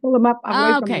got to pull them up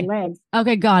away from your legs.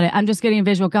 Okay, got it. I'm just getting a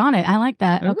visual. Got it. I like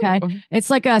that. Okay, it's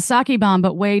like a sake bomb,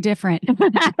 but way different. Very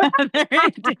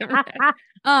different.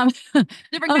 Different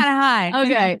kind of high.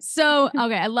 Okay, so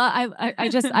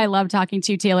I love talking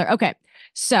to you, Taylor. Okay.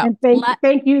 So and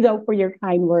thank you though for your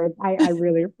kind words. I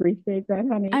really appreciate that,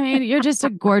 honey. I mean, you're just a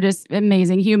gorgeous,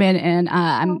 amazing human, and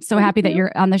I'm so happy that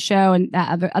you're on the show, and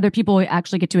that other people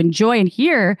actually get to enjoy and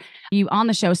hear you on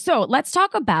the show. So let's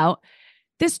talk about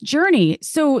this journey.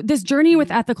 So this journey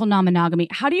with ethical non-monogamy.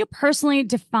 How do you personally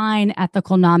define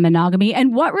ethical non-monogamy,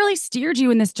 and what really steered you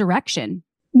in this direction?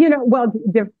 Well,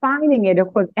 defining it,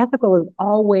 of course, ethical is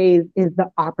always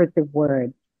the operative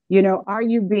word. Are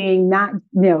you being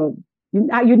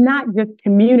you're not just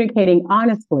communicating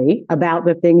honestly about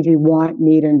the things you want,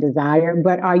 need, and desire,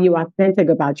 but are you authentic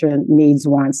about your needs,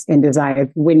 wants, and desires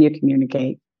when you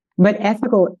communicate? But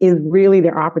ethical is really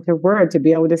the operative word to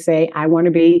be able to say, I want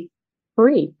to be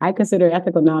free. I consider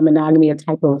ethical non-monogamy a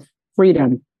type of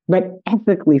freedom, but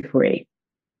ethically free,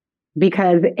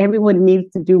 because everyone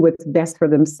needs to do what's best for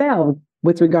themselves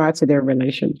with regard to their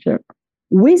relationship.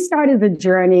 We started the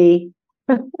journey.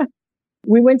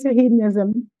 We went to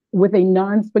hedonism with a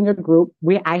non-swinger group.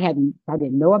 I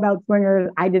didn't know about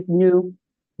swingers. I just knew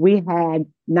we had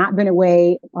not been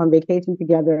away on vacation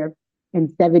together in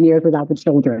 7 years without the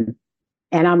children.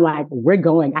 And I'm like, we're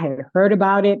going. I had heard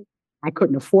about it. I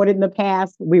couldn't afford it in the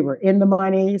past. We were in the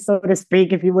money, so to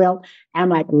speak, if you will. I'm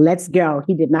like, let's go.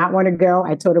 He did not want to go.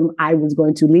 I told him I was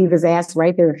going to leave his ass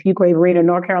right there in Fuquay Arena,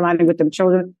 North Carolina with them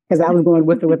children, because I was going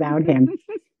with or without him.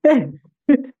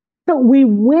 So we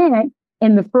went.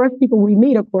 And the first people we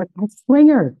meet, of course, are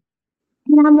swingers.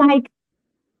 And I'm like,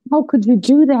 how could you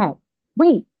do that?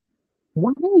 Wait,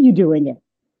 why are you doing it?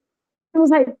 I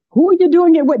was like, who are you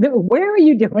doing it with? Where are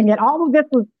you doing it? All of this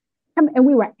was, and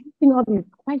we were asking all these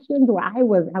questions where I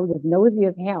was as nosy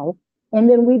as hell. And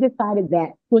then we decided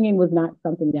that swinging was not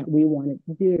something that we wanted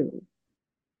to do.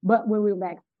 But when we were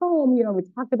back home, we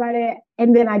talked about it.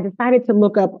 And then I decided to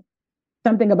look up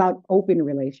something about open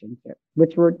relationships,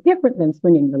 which were different than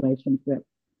swinging relationships.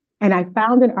 And I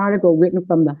found an article written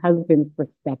from the husband's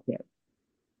perspective.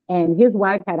 And his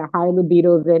wife had a higher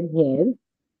libido than his.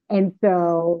 And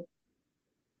so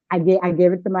I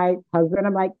gave it to my husband.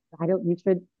 I'm like, you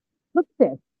should look at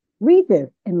this, read this,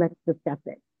 and let's discuss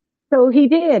it. So he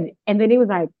did. And then he was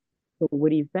like, so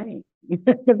what are you saying?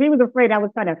 Because he was afraid I was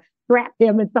trying to trap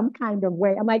him in some kind of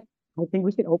way. I'm like, I think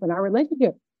we should open our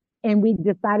relationship. And we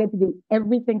decided to do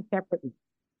everything separately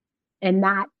and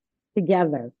not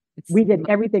together. We did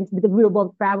everything because we were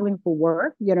both traveling for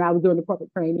work. I was doing the corporate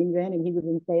training then and he was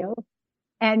in sales.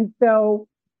 And so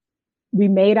we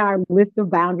made our list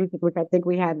of boundaries, which I think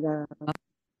we had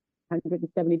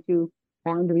 172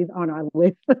 boundaries on our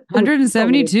list.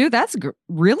 172? That's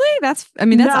really? That's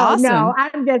awesome. No,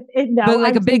 I'm just, but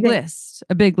like a big list.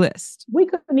 We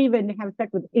couldn't even have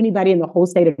sex with anybody in the whole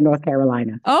state of North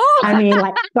Carolina. Oh, I mean,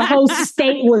 like the whole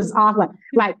state was off.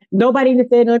 Like nobody in the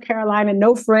state of North Carolina,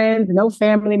 no friends, no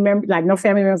family members, like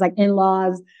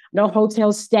in-laws, no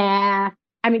hotel staff.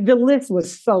 I mean, the list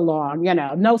was so long,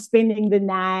 no spending the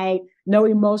night, no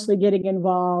emotionally getting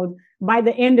involved. By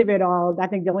the end of it all, I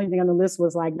think the only thing on the list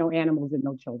was like no animals and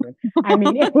no children. I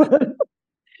mean,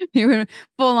 You were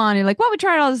full on. You're like, well, we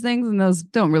tried all those things and those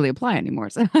don't really apply anymore.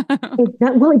 So.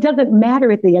 It doesn't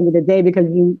matter at the end of the day because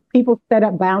people set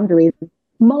up boundaries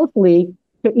mostly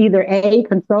to either A,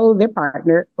 control their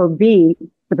partner, or B,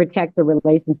 to protect the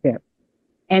relationship.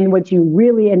 And what you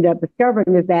really end up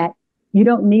discovering is that you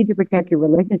don't need to protect your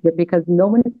relationship because no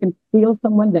one can steal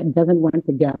someone that doesn't want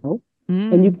to go.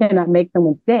 And you cannot make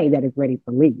someone stay that is ready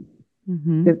to leave.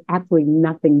 There's absolutely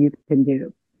nothing you can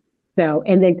do. So,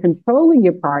 and then controlling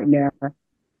your partner,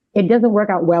 it doesn't work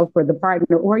out well for the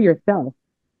partner or yourself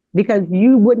because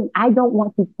I don't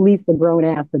want to fleece a grown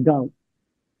ass adult.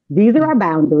 These are our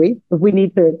boundaries. If we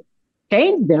need to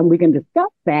change them, we can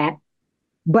discuss that.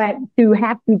 But to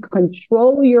have to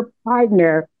control your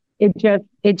partner, it just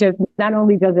not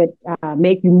only does it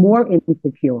make you more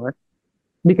insecure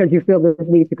because you feel this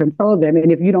need to control them.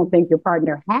 And if you don't think your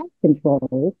partner has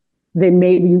control, then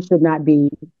maybe you should not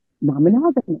be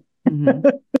non-monogamous.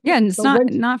 Yeah, and it's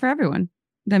not for everyone.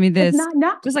 I mean, this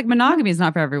just like monogamy is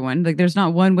not for everyone. Like, there's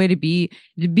not one way to be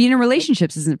in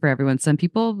relationships isn't for everyone. Some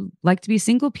people like to be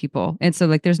single people, and so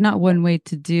like, there's not one way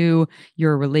to do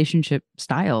your relationship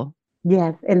style.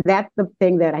 Yes, and that's the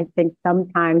thing that I think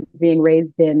sometimes being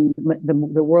raised in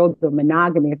the world of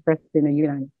monogamy, especially in the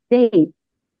United States,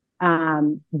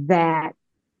 that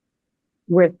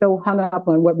we're so hung up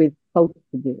on what we're supposed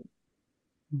to do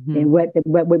and what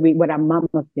our mama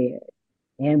said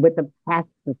and what the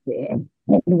pastor said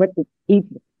and what the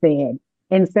teacher said,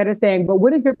 instead of saying, but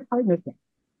what does your partner say?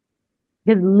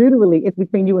 Because literally it's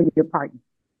between you and your partner.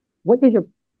 What does your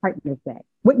partner say?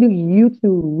 What do you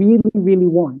two really, really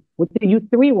want? What do you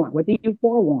three want? What do you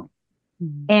four want?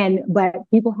 But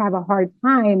people have a hard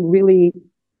time really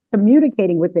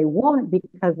communicating what they want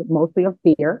because mostly of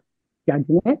fear,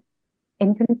 judgment,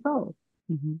 and control.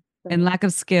 And lack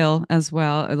of skill as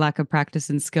well, a lack of practice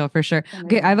and skill for sure.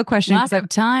 Okay, I have a question. Lack of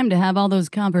time to have all those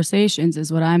conversations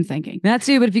is what I'm thinking. That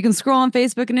too, but if you can scroll on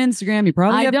Facebook and Instagram, you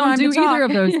probably have time to talk. I don't do either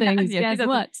of those things. Guess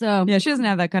what? So yeah, she doesn't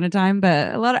have that kind of time.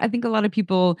 But I think a lot of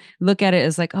people look at it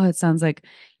as like, oh, it sounds like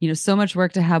so much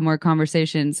work to have more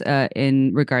conversations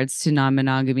in regards to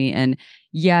non-monogamy. And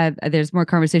yeah, there's more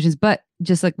conversations, but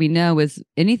just like we know with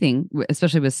anything,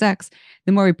 especially with sex,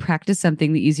 the more we practice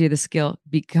something, the easier the skill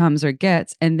becomes or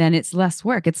gets. And then it's less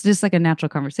work. It's just like a natural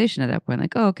conversation at that point.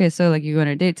 Like, oh, okay, so like you go on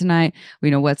a date tonight, we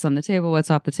know what's on the table,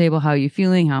 what's off the table, how are you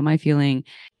feeling? How am I feeling?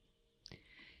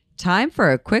 Time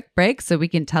for a quick break so we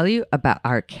can tell you about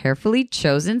our carefully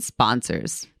chosen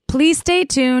sponsors. Please stay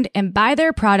tuned and buy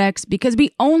their products because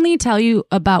we only tell you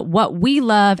about what we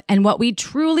love and what we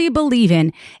truly believe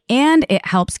in, and it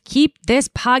helps keep this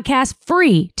podcast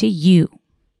free to you.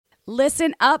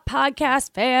 Listen up,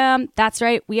 podcast fam. That's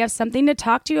right. We have something to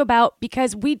talk to you about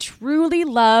because we truly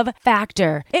love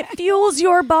Factor. It fuels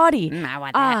your body. I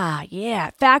want that.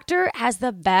 Yeah. Factor has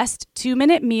the best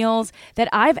 2-minute meals that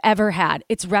I've ever had.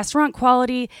 It's restaurant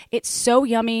quality. It's so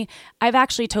yummy. I've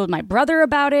actually told my brother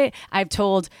about it. I've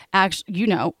told,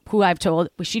 who I've told.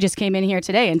 She just came in here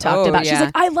today and talked about it. She's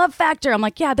like, I love Factor. I'm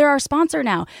like, yeah, they're our sponsor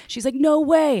now. She's like, no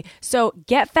way. So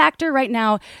get Factor right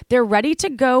now. They're ready to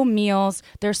go meals.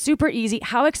 They're super easy.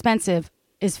 How expensive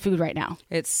is food right now?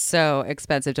 It's so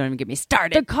expensive. Don't even get me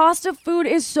started. The cost of food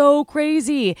is so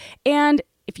crazy. And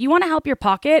if you want to help your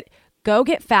pocket, go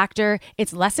get Factor.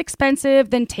 It's less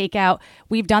expensive than takeout.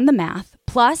 We've done the math.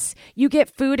 Plus, you get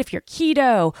food if you're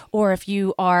keto or if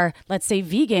you are, let's say,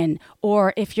 vegan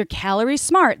or if you're calorie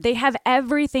smart. They have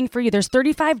everything for you. There's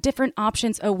 35 different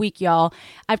options a week, y'all.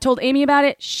 I've told Amy about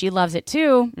it. She loves it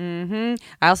too.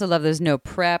 I also love there's no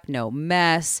prep, no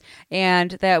mess,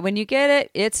 and that when you get it,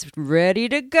 it's ready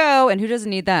to go. And who doesn't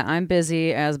need that? I'm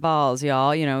busy as balls,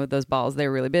 y'all. Those balls,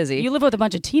 they're really busy. You live with a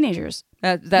bunch of teenagers.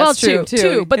 That's true,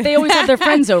 too. But they always have their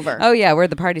friends over. Oh, yeah. We're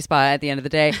the party spot at the end of the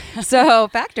day. So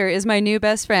Factor is my new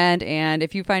best friend. And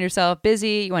if you find yourself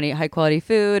busy, you want to eat high quality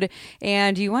food,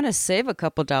 and you want to save a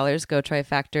couple dollars, go try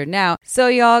Factor now. So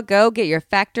y'all go get your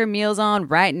Factor meals on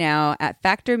right now at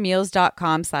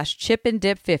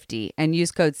factormeals.com/chipanddip50 and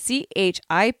use code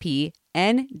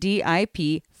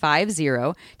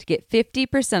CHIPNDIP50 to get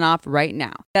 50% off right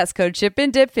now. That's code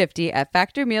CHIPandDip50 at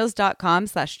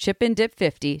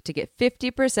factormeals.com/CHIPandDip50 to get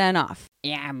 50% off.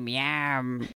 Yum,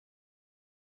 yum.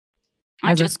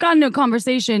 I just got into a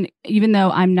conversation, even though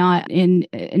I'm not in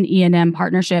an E&M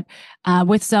partnership,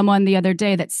 with someone the other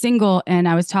day that's single, and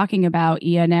I was talking about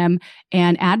E&M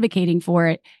and advocating for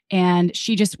it. And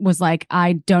she just was like,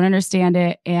 I don't understand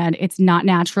it, and it's not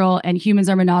natural, and humans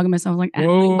are monogamous. I was like,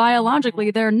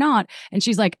 biologically, they're not. And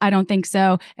she's like, I don't think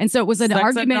so. And so it was an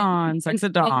argument. Sex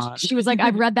at dawn. She was like,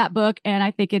 I've read that book, and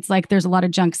I think it's like there's a lot of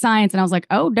junk science. And I was like,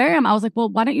 oh, damn. I was like, well,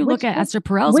 why don't you look at Esther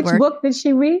Perel's work? Which book did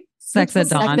she read? Sex at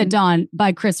Sex Dawn. at Dawn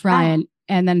by Chris Ryan.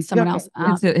 And then someone else.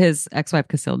 It's his ex-wife,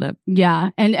 Casilda.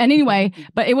 Yeah. And anyway,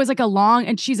 but it was like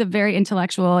and she's a very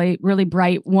intellectually, really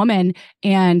bright woman.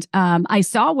 And I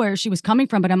saw where she was coming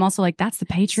from, but I'm also like, that's the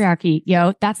patriarchy,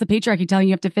 that's the patriarchy telling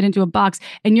you have to fit into a box.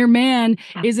 And your man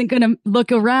isn't going to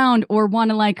look around or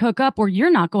want to like hook up, or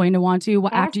you're not going to want to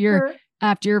after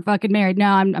you're fucking married. No,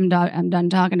 I'm done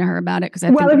talking to her about it.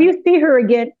 If you see her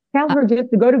again, tell her just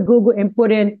to go to Google and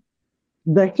put in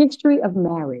the history of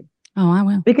marriage. Oh, I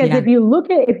will. Because if you look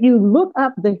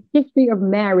up the history of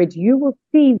marriage, you will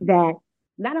see that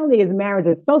not only is marriage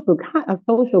a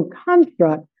social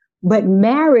construct, but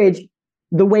marriage,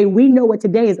 the way we know it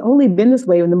today, has only been this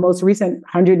way in the most recent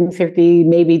 150,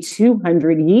 maybe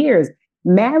 200 years.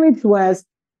 Marriage was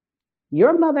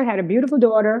your mother had a beautiful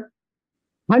daughter,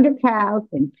 100 cows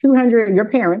and 200, your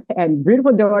parents had a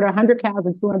beautiful daughter, 100 cows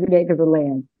and 200 acres of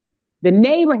land. The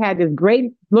neighbor had this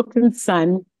great looking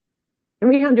son,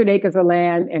 300 acres of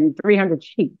land and 300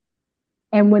 sheep.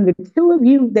 And when they put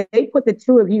the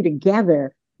two of you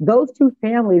together, those two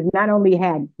families not only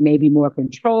had maybe more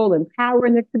control and power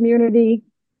in the community,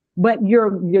 but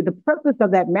the purpose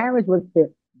of that marriage was to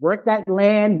work that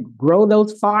land, grow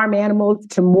those farm animals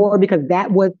to more, because that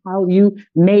was how you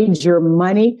made your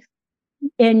money.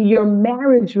 And your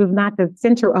marriage was not the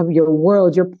center of your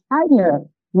world. Your partner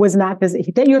was not this.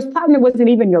 Your partner wasn't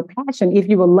even your passion. If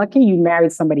you were lucky, you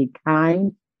married somebody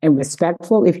kind and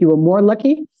respectful. If you were more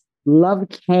lucky, love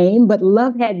came, but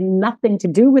love had nothing to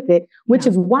do with it, which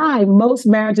is why most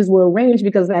marriages were arranged,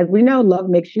 because as we know, love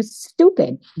makes you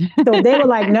stupid. So they were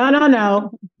like,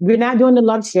 no, we're not doing the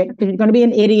love shit, because you're going to be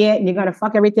an idiot and you're going to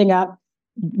fuck everything up.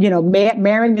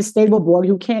 Marrying a stable boy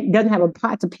who doesn't have a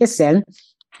pot to piss in.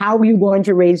 How are you going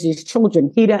to raise these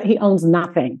children? He owns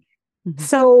nothing. Mm-hmm.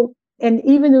 So, and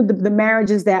even though the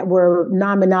marriages that were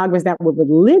non-monogamous, that were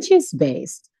religious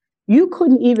based, you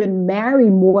couldn't even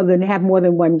have more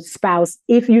than one spouse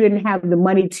if you didn't have the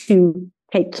money to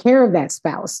take care of that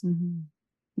spouse.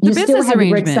 Mm-hmm. You still had to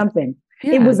break something.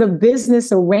 Yeah. It was a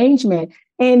business arrangement.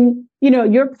 And,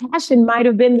 your passion might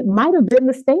have been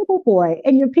the stable boy.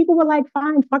 And your people were like,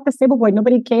 fine, fuck the stable boy.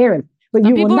 Nobody cares. But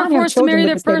you people will are not forced to marry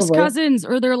their first cousins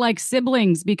or their like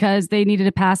siblings because they needed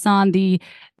to pass on the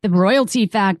royalty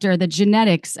factor, the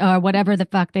genetics, or whatever the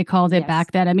fuck they called it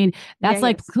back then. I mean, that's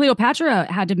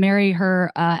Cleopatra had to marry her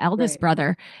eldest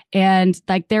brother. And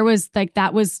like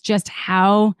that was just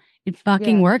how it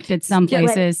fucking worked at some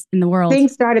places in the world.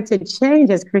 Things started to change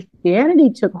as Christianity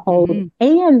took hold. Mm-hmm.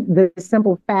 And the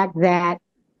simple fact that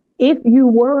if you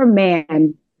were a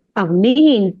man of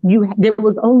means, there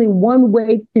was only one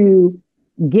way to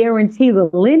guarantee the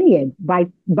lineage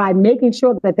by making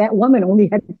sure that woman only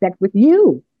had sex with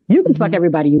you. You could fuck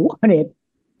everybody you wanted,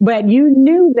 but you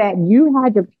knew that you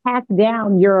had to pass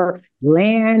down your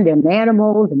land and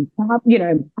animals and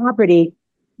property.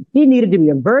 She needed to be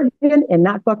a virgin and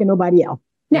not fucking nobody else.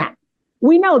 Now,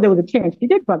 we know there was a chance she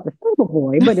did fuck the stable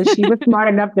boy, but if she was smart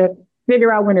enough to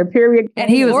figure out when her period came. And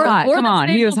he was hot. Come on,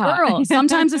 he was hot.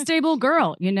 Sometimes a stable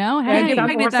girl, Hey, can't get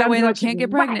pregnant that way. Though. Can't get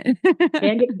pregnant.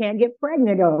 can't get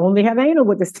pregnant. Or only have anal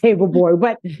with the stable boy.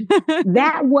 But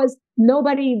that was,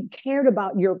 nobody cared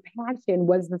about your passion.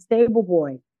 Was the stable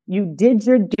boy. You did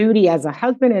your duty as a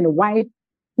husband and a wife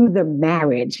to the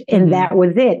marriage, and that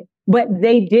was it. But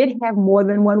they did have more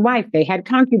than one wife. They had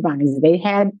concubines. They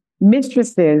had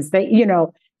mistresses.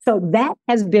 So that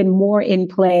has been more in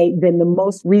play than the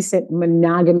most recent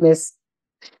monogamous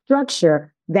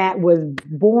structure that was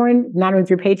born not only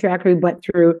through patriarchy, but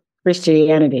through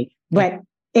Christianity. But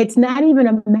it's not even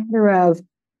a matter of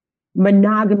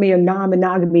monogamy or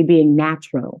non-monogamy being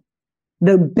natural.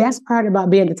 The best part about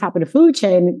being at the top of the food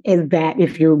chain is that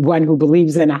if you're one who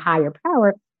believes in a higher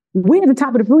power, we're at the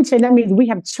top of the food chain. That means we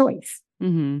have choice.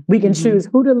 Mm-hmm. We can choose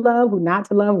who to love, who not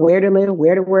to love, where to live,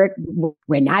 where to work,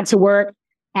 where not to work.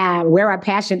 Where our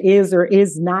passion is or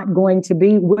is not going to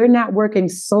be. We're not working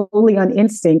solely on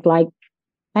instinct like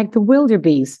the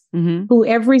wildebeest, who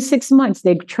every 6 months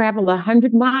they travel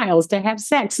 100 miles to have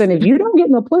sex. And if you don't get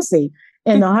no pussy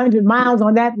in 100 miles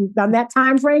on that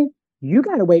time frame, you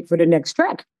got to wait for the next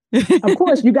trek. Of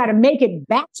course, you got to make it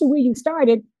back to where you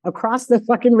started across the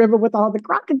fucking river with all the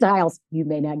crocodiles. You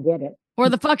may not get it. Or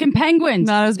the fucking penguins.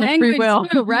 Not as much free will.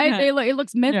 Too, right? It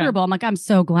looks miserable. Yeah. I'm like, I'm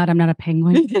so glad I'm not a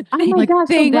penguin. Oh my gosh,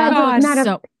 thank God. I'm not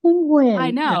a penguin. I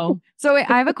know. So wait,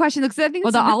 I have a question. Because I think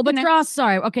Well, the albatross.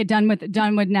 Sorry. Okay, done with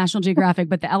National Geographic,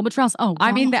 but the albatross. Oh,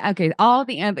 I mean, okay, all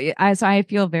the so I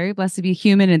feel very blessed to be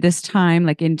human at this time,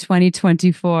 like in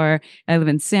 2024. I live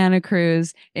in Santa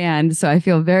Cruz, and so I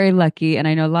feel very lucky. And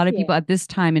I know a lot of people at this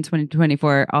time in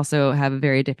 2024 also have a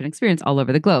very different experience all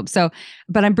over the globe. So,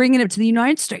 but I'm bringing it to the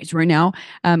United States right now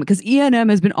because E&M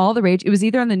has been all the rage. It was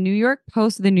either on the New York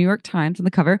Post or the New York Times on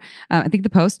the cover. I think the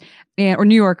Post or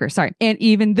New Yorker, sorry, and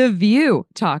even The View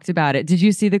talked about it. Did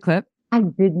you see the clip? I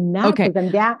did not, because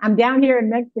I'm down here in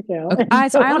Mexico. Okay.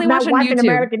 So I only watch on YouTube.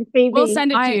 American TV. We'll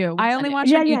send it to you. I only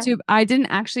watch on YouTube. I didn't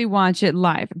actually watch it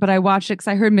live, but I watched it because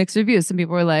I heard mixed reviews. Some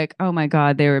people were like, "Oh my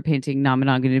god, they were painting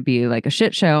non-monogamy to be like a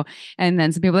shit show," and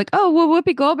then some people were like, "Oh, well,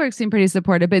 Whoopi Goldberg seemed pretty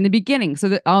supportive." But in the beginning, so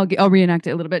that I'll reenact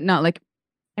it a little bit, not like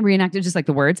reenacted just like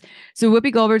the words. So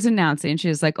Whoopi Goldberg's announcing, she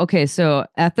was like, "Okay, so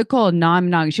ethical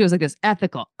non-monogamy." She was like, "This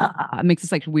ethical," makes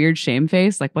this like weird shame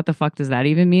face. Like, what the fuck does that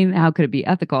even mean? How could it be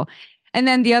ethical? And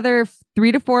then the other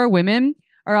 3 to 4 women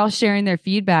are all sharing their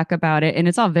feedback about it. And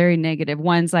it's all very negative.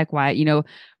 One's like, why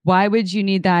would you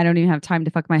need that? I don't even have time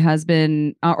to fuck my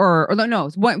husband. Or no,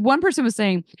 one person was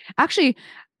saying, actually,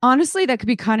 honestly, that could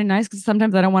be kind of nice because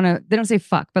sometimes I don't want to, they don't say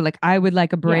fuck, but like I would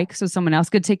like a break so someone else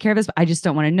could take care of this, but I just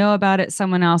don't want to know about it.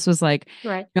 Someone else was like,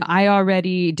 I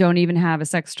already don't even have a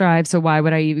sex drive, so why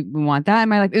would I even want that in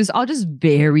my life? It was all just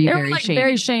very shameful.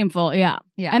 Very shameful. Yeah.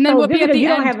 Yeah. And then Whoopi at the you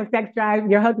end, don't have a sex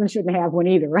drive, your husband shouldn't have one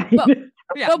either, right?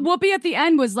 But Whoopi at the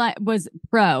end was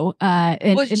pro. I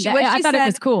thought it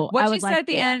was cool. What she said at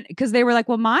the end, because they were like,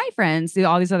 well, my friends,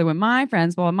 all these other women, my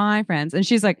friends, and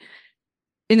she's like,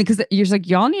 because you're just like,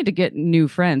 y'all need to get new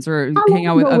friends or hang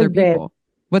out with other people.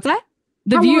 What's that?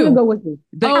 The How View. long ago was this?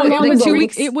 Like 2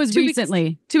 weeks. It was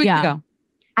recently. 2 weeks ago.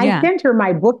 I sent her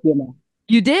my book, you know.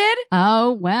 You did?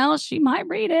 Oh, well, she might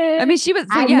read it. I mean, she was,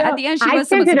 at the end, she was sent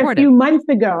somewhat it supportive. a few months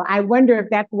ago. I wonder if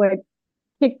that's what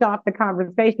kicked off the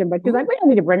conversation, but she's like, we don't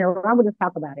need to bring her around. We'll just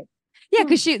talk about it. Yeah,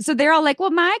 because so they're all like,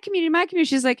 well, my community.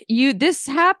 She's like, this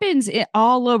happens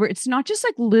all over. It's not just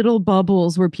like little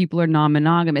bubbles where people are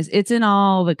non-monogamous. It's in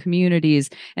all the communities,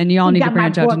 and y'all need to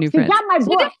branch out to new friends. She got my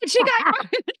book. She got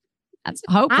That's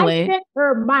hopefully. I sent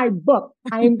her my book.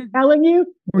 I'm telling you,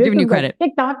 we're giving you credit.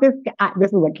 This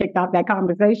is what kicked off that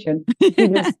conversation.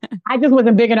 I just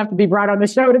wasn't big enough to be brought on the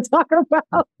show to talk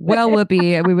about. Well,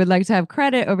 Whoopi, we would like to have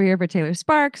credit over here for Taylor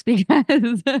Sparks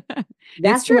because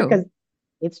that's true. Because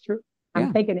it's true.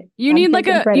 I'm taking it. You need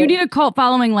a cult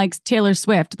following like Taylor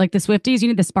Swift, like the Swifties. You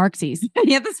need the Sparksies.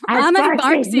 Yeah, I'm a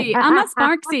Sparksy. I'm a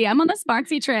Sparksy. I'm on the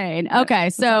Sparksy train. Okay,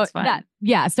 so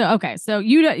so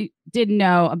you didn't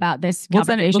know about this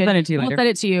conversation. We'll send it to you later. We'll send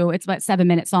it to you. It's about 7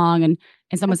 minutes long, and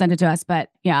someone sent it to us. But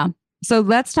yeah. So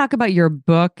let's talk about your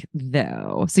book,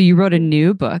 though. So you wrote a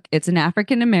new book. It's an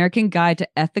African American guide to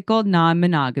ethical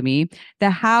non-monogamy: the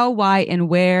how, why, and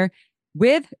where.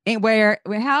 With and where,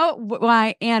 how,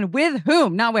 why, and with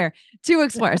whom, not where, to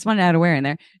explore. I just wanted to add a where in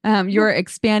there. Your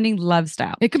expanding love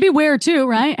style. It could be where too,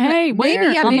 right? Hey,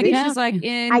 maybe she's like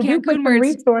in I Cancun. do put some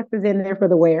resources in there for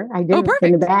the where. I did. Oh, perfect.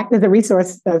 In the back, there's a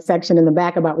resource section in the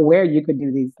back about where you could do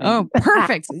these things. Oh,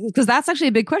 perfect. Because that's actually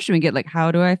a big question we get. Like,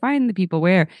 how do I find the people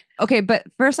where? Okay, but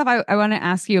first off, I want to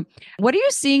ask you, what are you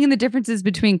seeing in the differences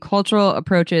between cultural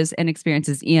approaches and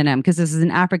experiences E&M? Because this is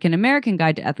an African American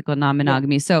guide to ethical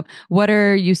non-monogamy. So what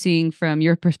are you seeing from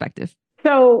your perspective?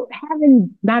 So having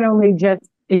not only just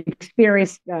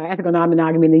experienced ethical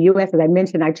non-monogamy in the U.S., as I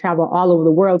mentioned, I travel all over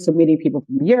the world, so meeting people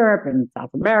from Europe and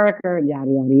South America and yada,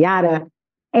 yada, yada.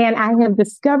 And I have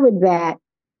discovered that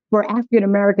for African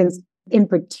Americans in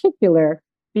particular,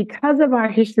 because of our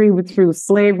history through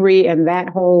slavery and that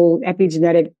whole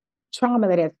epigenetic trauma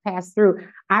that has passed through,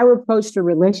 our approach to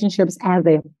relationships as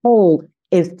a whole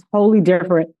is totally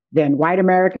different than white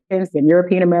Americans, than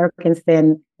European Americans,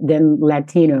 than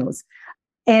Latinos.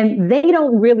 And they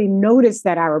don't really notice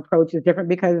that our approach is different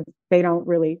because they don't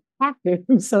really have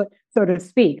to, so to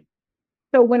speak.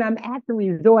 So when I'm at the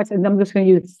resorts, and I'm just going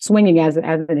to use swinging as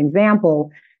an example,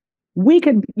 you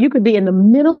could be in the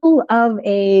middle of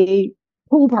a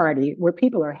pool party where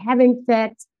people are having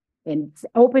sex and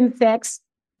open sex,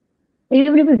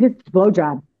 even if it's just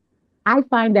blowjob. I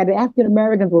find that African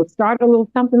Americans will start a little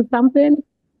something,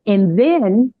 and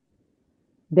then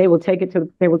they will take it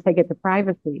to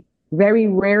privacy. Very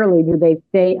rarely do they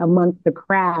stay amongst the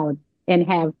crowd and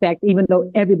have sex, even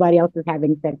though everybody else is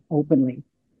having sex openly.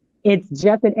 It's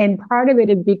just, and part of it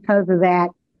is because of that,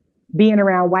 being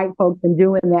around white folks and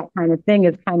doing that kind of thing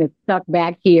is kind of stuck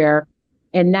back here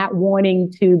and not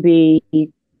wanting to be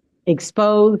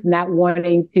exposed, not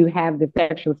wanting to have the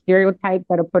sexual stereotypes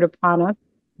that are put upon us.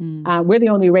 We're the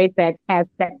only race that has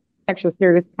sex sexual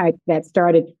stereotypes that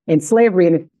started in slavery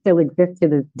and it still exists to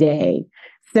this day.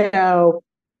 So,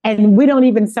 and we don't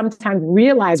even sometimes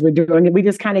realize we're doing it. We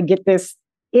just kind of get this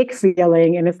ick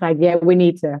feeling, and it's like, yeah,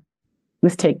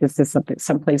 let's take this to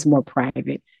someplace more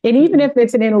private. And even if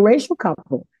it's an interracial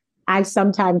couple, I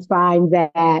sometimes find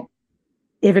that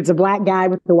if it's a Black guy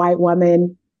with a white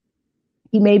woman,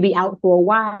 he may be out for a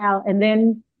while, and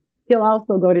then he'll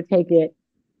also go to take it,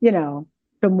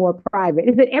 to more private.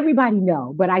 Is that everybody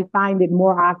know? But I find it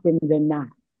more often than not.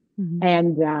 Mm-hmm.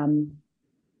 And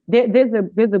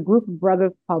there's a group of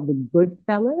brothers called the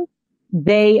Goodfellas.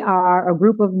 They are a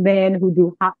group of men who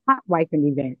do hot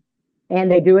wifing events,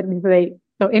 and they do it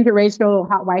so interracial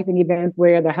hot wifing events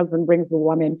where the husband brings the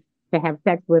woman to have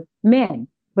sex with men.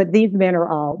 But these men are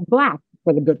all Black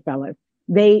for the Goodfellas.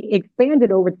 They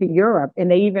expanded over to Europe, and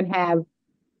they even have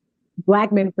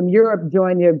Black men from Europe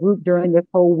join their group during this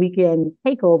whole weekend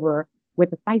takeover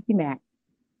with the Spicy Mac.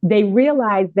 They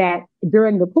realized that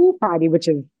during the pool party, which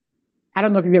is, I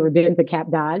don't know if you've ever been to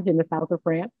Cap d'Agde in the south of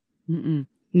France. Mm-mm.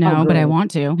 No, but I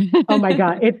want to. Oh my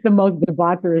God. It's the most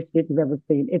debaucherous shit you've ever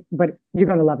seen. But you're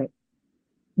going to love it.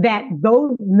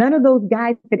 None of those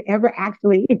guys had ever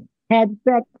actually had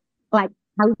sex like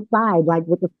outside, like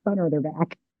with the sun on their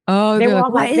back. Oh, they were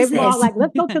all like,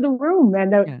 let's go to the room.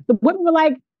 And the women were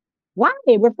like, why?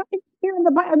 We're fucking here in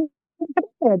the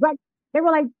bed. Like, they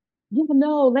were like, we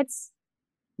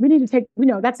need to take,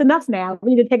 that's enough now.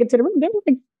 We need to take it to the room. They were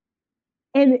like,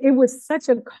 and it was such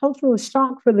a cultural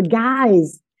shock for the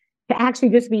guys to actually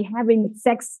just be having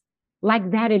sex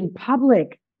like that in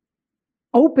public,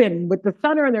 open with the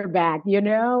sun on their back,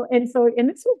 And so, and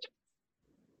this was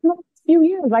just a few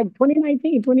years, like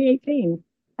 2019, 2018.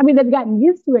 I mean, they've gotten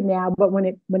used to it now, but when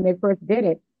they first did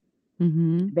it,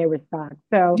 they were shocked.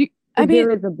 So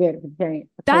there is a bit of a change.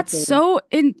 That's so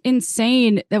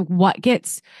insane that what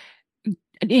gets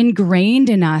ingrained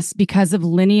in us because of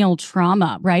lineal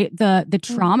trauma, right? The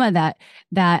trauma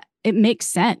that it makes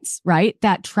sense, right?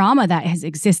 That trauma that has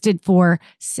existed for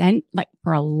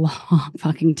a long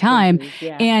fucking time.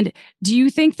 Yeah. And do you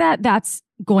think that that's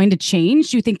going to change?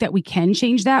 Do you think that we can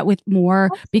change that with more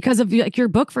because of like your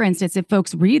book, for instance, if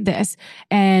folks read this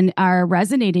and are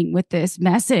resonating with this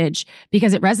message,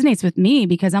 because it resonates with me,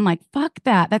 because I'm like, fuck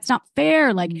that. That's not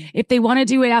fair. Like if they want to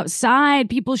do it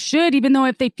outside, people should, even though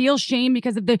if they feel shame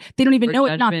because of they don't even know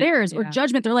it's not theirs or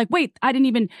judgment. They're like, wait,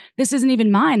 this isn't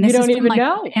even mine. This is from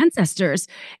my ancestors.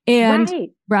 And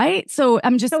right. So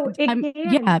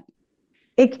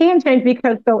It can change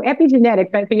because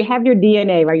epigenetics, so you have your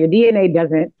DNA, right? Your DNA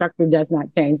structure does not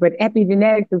change, but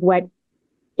epigenetics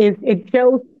is it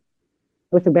shows,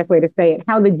 what's the best way to say it,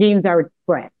 how the genes are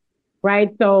expressed, right?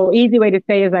 So easy way to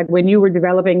say is like when you were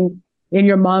developing in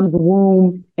your mom's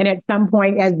womb, and at some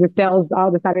point as the cells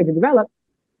all decided to develop,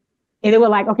 and they were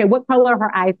like, okay, what color are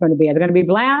her eyes going to be? Are they going to be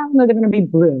brown or are they going to be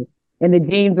blue? And the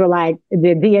genes were like,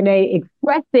 the DNA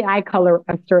expressed the eye color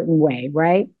a certain way,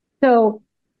 right? So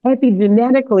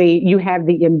epigenetically, you have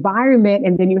the environment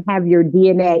and then you have your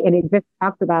DNA, and it just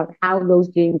talks about how those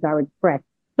genes are expressed.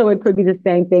 So it could be the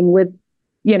same thing with,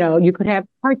 you could have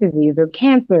heart disease or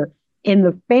cancer in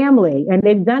the family. And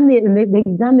they've done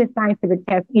this scientific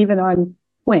test even on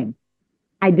twins,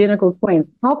 identical twins.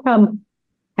 How come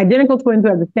identical twins who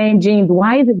have the same genes,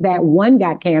 why is it that one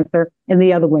got cancer and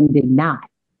the other one did not?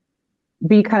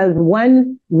 Because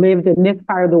one lived in this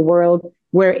part of the world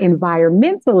where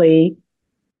environmentally,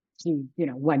 she,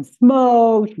 wouldn't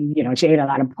smoke, she ate a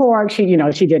lot of pork, she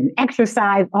didn't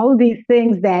exercise, all of these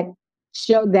things that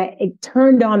showed that it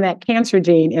turned on that cancer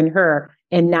gene in her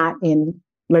and not in,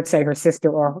 let's say, her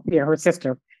sister or her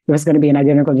sister. It was going to be an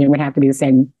identical gene, would have to be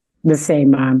the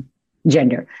same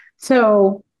gender.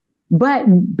 So,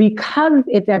 but because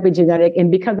it's epigenetic and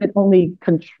because it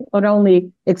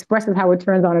only expresses how it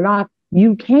turns on and off,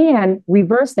 you can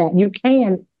reverse that. You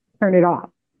can turn it off.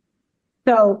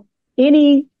 So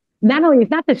not only, it's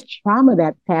not just trauma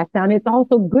that's passed down, it's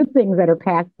also good things that are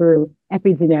passed through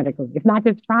epigenetically. It's not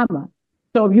just trauma.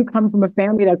 So if you come from a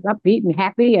family that's upbeat and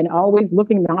happy and always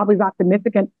looking and always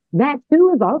optimistic, and that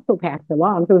too is also passed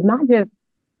along. So it's not just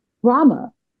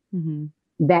trauma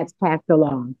that's passed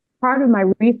along. Part of my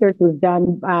research was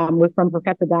from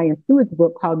Professor Diane Stewart's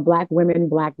book called Black Women,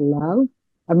 Black Love,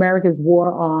 America's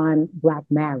War on Black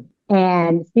Marriage.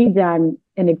 And she's done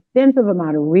an extensive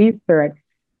amount of research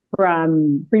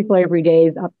from pre-slavery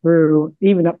days up through the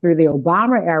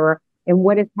Obama era, and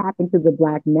what has happened to the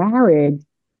Black marriage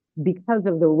because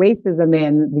of the racism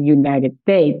in the United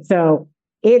States. So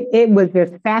it was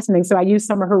just fascinating. So I used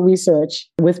some of her research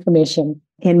with permission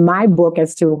in my book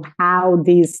as to how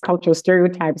these cultural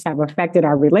stereotypes have affected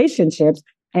our relationships,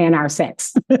 and our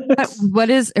sex. What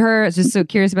is her, just so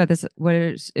curious about this, what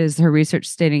is her research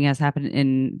stating has happened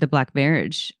in the Black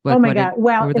marriage? Oh my God.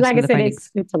 Well, like I said,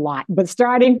 it's a lot. But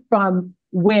starting from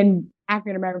when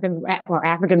African Americans or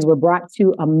Africans were brought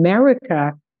to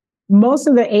America, most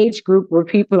of the age group were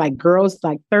people like girls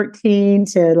like 13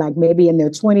 to like maybe in their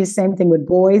 20s, same thing with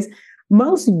boys.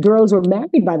 Most girls were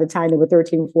married by the time they were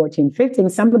 13, 14, 15.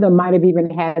 Some of them might have even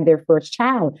had their first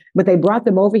child, but they brought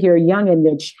them over here young in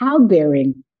their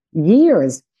childbearing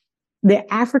years. The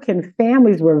African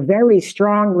families were very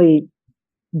strongly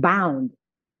bound.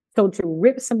 So to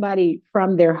rip somebody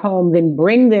from their home, then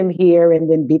bring them here and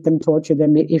then beat them, torture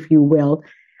them, if you will,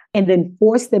 and then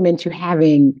force them into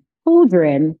having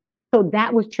children. So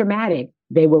that was traumatic.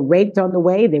 They were raped on the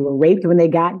way. They were raped when they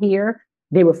got here.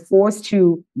 They were forced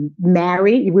to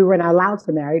marry. We were not allowed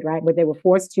to marry, right? But they were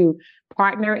forced to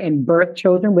partner and birth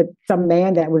children with some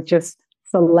man that was just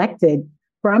selected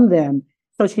from them.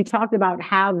 So she talked about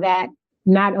how that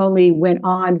not only went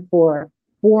on for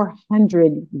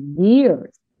 400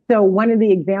 years. So one of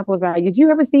the examples did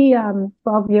you ever see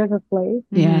 12 Years a Slave?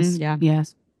 Yes. Yeah.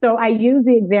 Yes. So I use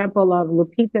the example of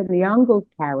Lupita Nyong'o's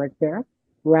character,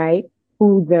 right?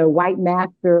 Who the white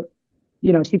master,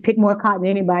 she picked more cotton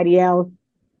than anybody else.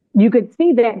 You could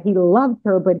see that he loved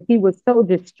her, but he was so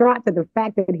distraught to the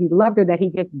fact that he loved her that he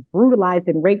just brutalized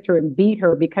and raped her and beat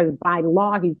her because by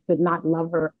law, he should not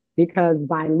love her because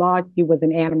by law, she was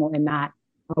an animal and not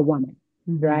a woman,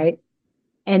 right?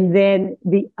 And then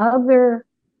the other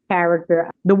character,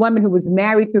 the woman who was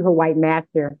married to her white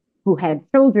master, who had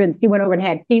children, she went over and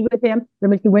had tea with him.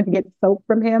 Remember, she went to get soap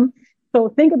from him. So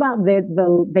think about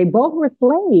they both were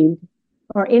slaves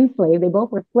or enslaved. They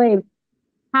both were slaves.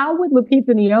 How would Lupita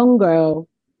Nyong'o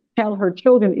tell her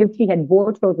children if she had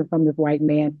bore children from this white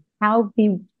man, how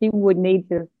she would need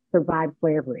to survive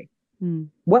slavery?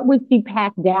 What would she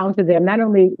pass down to them, not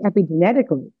only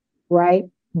epigenetically, right,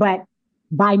 but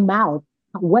by mouth,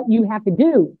 what you have to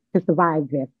do to survive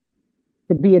this,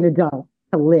 to be an adult,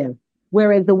 to live.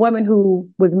 Whereas the woman who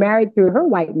was married to her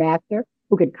white master,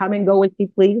 who could come and go as she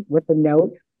pleased with a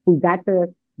note, who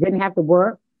didn't have to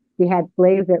work, she had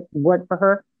slaves that worked for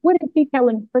her. What is she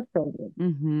telling her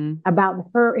children about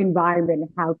her environment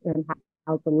and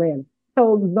how to live?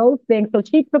 So those things, so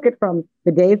she took it from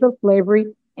the days of slavery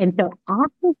until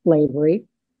after slavery,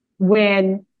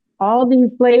 when all these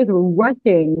slaves were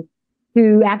rushing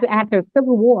to, after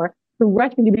Civil War, to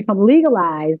rushing to become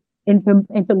legalized and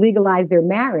to legalize their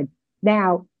marriage.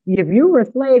 Now, if you were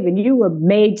a slave and you were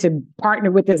made to partner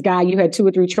with this guy, you had 2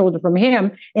 or 3 children from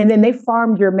him, and then they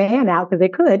farmed your man out because they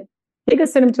could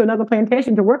send him to another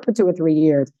plantation to work for 2 or 3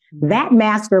 years. That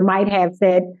master might have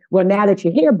said, well, now that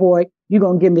you're here, boy, you're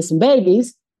going to give me some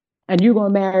babies and you're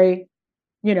going to marry,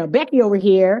 Becky over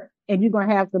here, and you're going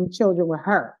to have some children with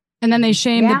her. And then they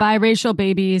shame the biracial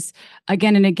babies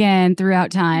again and again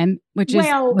throughout time, which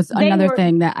was another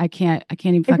thing that I can't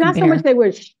even fucking bear. It's not so much they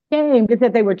were shamed, it's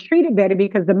that they were treated better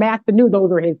because the master knew those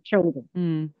were his children.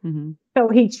 So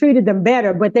he treated them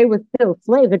better, but they were still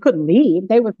slaves. They couldn't leave.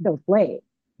 They were still slaves.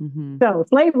 So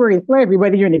slavery is slavery,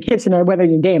 whether you're in the kitchen or whether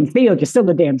you're in the damn field, you're still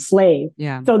a damn slave.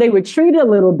 Yeah. So they were treated a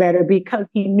little better because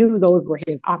he knew those were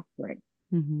his offspring.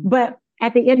 But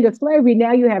at the end of slavery,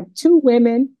 now you have 2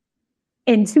 women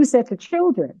and 2 sets of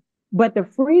children. But the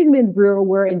Freedmen's Bureau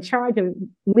were in charge of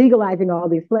legalizing all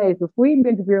these slaves. The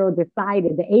Freedmen's Bureau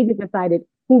the agent decided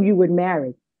who you would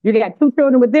marry. You got 2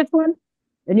 children with this one,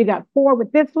 and you got 4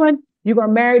 with this one. You're going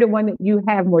to marry the one that you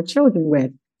have more children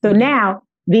with. So now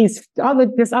this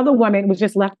other woman was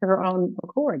just left to her own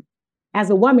accord. As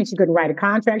a woman, she couldn't write a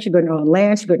contract. She couldn't own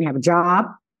land. She couldn't have a job.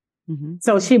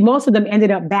 So most of them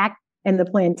ended up back in the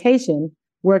plantation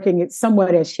working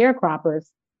somewhat as sharecroppers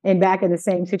and back in the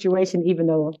same situation, even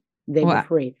though they were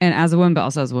free. And as a woman, but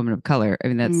also as a woman of color. I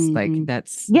mean,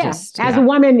 that's as a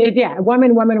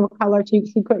woman, woman of color, she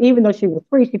could, even though she was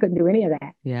free, she couldn't do any of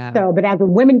that. Yeah. So, but as a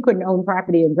woman couldn't own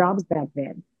property and jobs back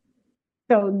then.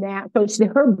 So now,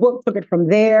 her book took it from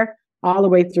there all the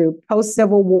way through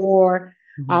post-Civil War,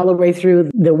 all the way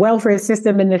through the welfare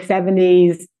system in the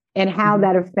 70s and how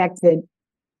that affected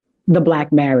the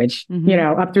Black marriage,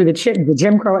 up through the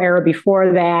Jim Crow era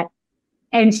before that.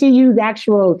 And she used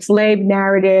actual slave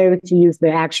narratives. She used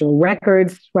the actual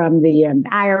records from the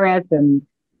IRS and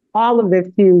all of this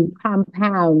to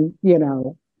compound,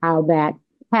 how that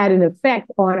had an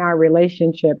effect on our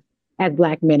relationships as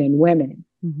Black men and women.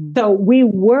 So we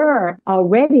were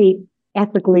already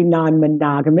ethically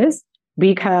non-monogamous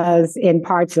because in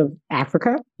parts of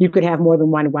Africa, you could have more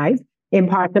than one wife. In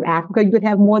parts of Africa, you could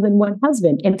have more than one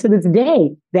husband. And to this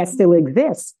day, that still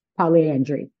exists,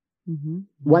 polyandry.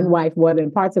 One wife, more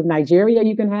than parts of Nigeria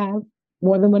you can have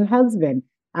more than one husband.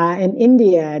 In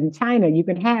India and China, you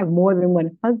can have more than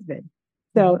one husband.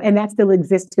 So, and that still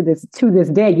exists to this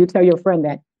day. You tell your friend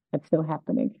that that's still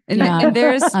happening. And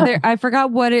I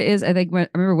forgot what it is. I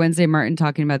remember Wednesday Martin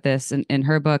talking about this in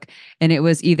her book, and it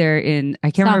was either in,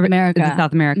 I can't remember. America.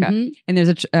 South America. Mm-hmm. And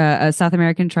there's a South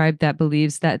American tribe that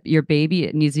believes that your baby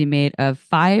needs to be made of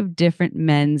 5 different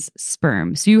men's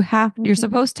sperm. So you're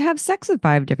supposed to have sex with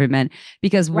 5 different men,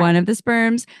 because one of the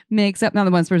sperms makes up, one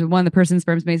of the person's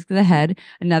sperms makes up the head,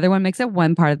 another one makes up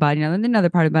one part of the body, another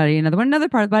part of the body, another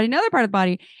part of the body, another part of the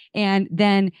body. And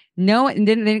then they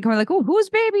didn't come like, oh, whose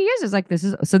baby is this? Like, this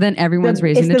is, so then everyone's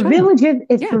raising the child.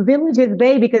 The Villages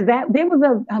baby, because there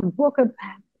was a book of,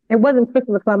 it wasn't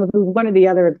Christopher Columbus, it was one of the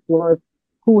other explorers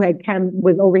who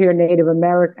was over here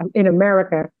in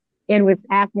America and was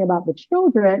asking about the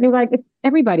children. And he was like, it's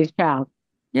everybody's child.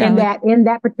 Yeah. And in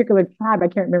that particular tribe, I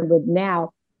can't remember it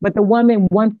now, but the woman,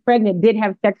 once pregnant, did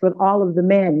have sex with all of the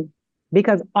men,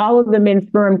 because all of the men's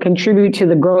sperm contribute to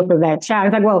the growth of that child.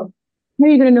 It's like, well, how are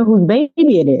you going to know whose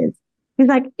baby it is? He's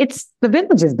like, it's the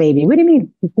Villages baby. What do you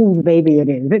mean whose baby it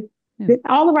is?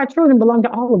 All of our children belong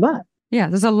to all of us. Yeah,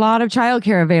 there's a lot of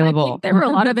childcare available. There were a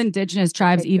lot of indigenous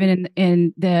tribes, even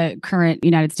in the current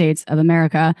United States of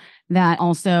America, that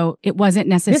also, it wasn't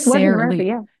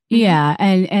necessarily. Yeah.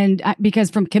 And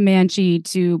because from Comanche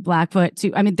to Blackfoot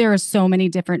to, I mean, there are so many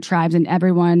different tribes, and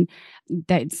everyone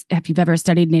if you've ever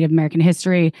studied Native American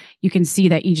history, you can see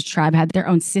that each tribe had their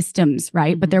own systems,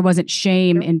 right? Mm-hmm. But there wasn't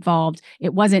shame involved.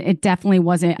 It definitely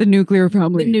wasn't the nuclear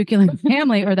family,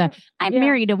 or the I'm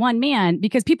married to one man,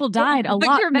 because people died a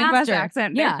lot faster.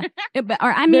 Accent. Yeah.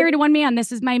 Or I'm married to one man.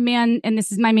 This is my man, and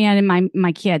this is my man, and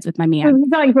my kids with my man. I'm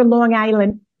talking for Long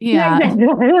Island. Yeah.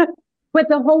 But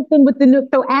the whole thing with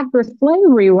so after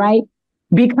slavery, right?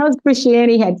 Because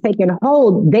Christianity had taken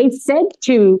hold, they said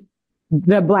to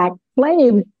the Black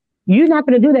slaves, you're not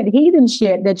going to do that heathen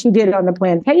shit that you did on the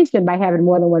plantation by having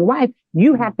more than one wife.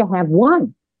 You have to have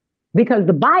one. Because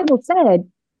the Bible said,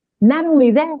 not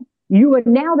only that, you are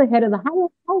now the head of the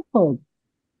household.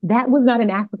 That was not an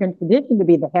African tradition to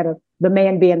be the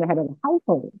man being the head of the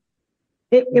household.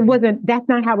 It wasn't, that's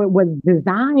not how it was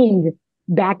designed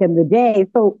back in the day.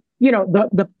 So,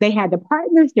 they had the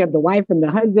partnership, the wife and the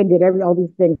husband did all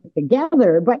these things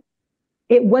together, but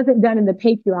it wasn't done in the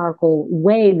patriarchal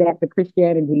way that the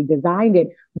Christianity designed it.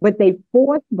 But they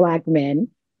forced Black men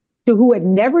who had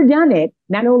never done it,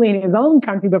 not only in his own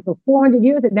country, but for 400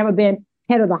 years had never been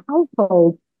head of the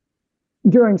household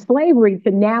during slavery,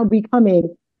 to now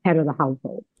becoming head of the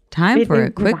household. Time for a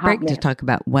quick break to talk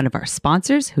about one of our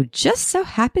sponsors, who just so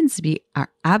happens to be our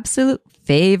absolute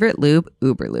favorite lube,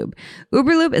 Uberlube.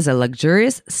 Uberlube is a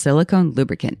luxurious silicone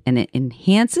lubricant, and it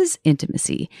enhances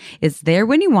intimacy. It's there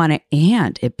when you want it,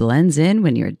 and it blends in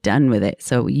when you're done with it,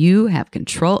 so you have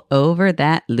control over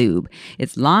that lube.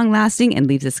 It's long-lasting and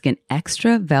leaves the skin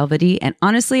extra velvety, and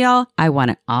honestly, y'all, I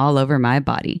want it all over my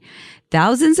body.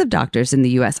 Thousands of doctors in the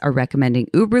U.S. are recommending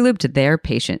Uberlube to their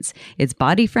patients. It's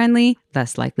body-friendly,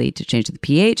 less likely to change the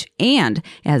pH, and it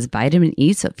has vitamin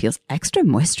E, so it feels extra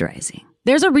moisturizing.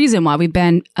 There's a reason why we've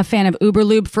been a fan of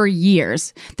Uberlube for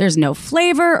years. There's no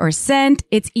flavor or scent.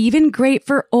 It's even great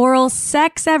for oral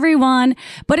sex, everyone.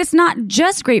 But it's not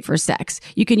just great for sex.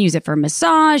 You can use it for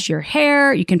massage, your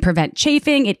hair. You can prevent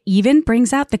chafing. It even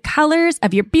brings out the colors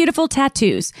of your beautiful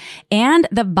tattoos. And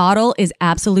the bottle is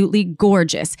absolutely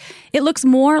gorgeous. It looks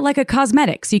more like a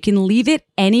cosmetic, so you can leave it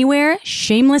anywhere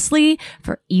shamelessly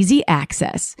for easy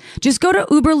access. Just go to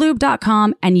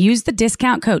uberlube.com and use the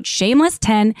discount code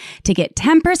shameless10 to get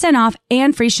 10% off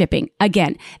and free shipping.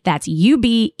 Again, that's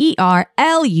uberlube.com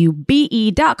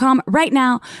right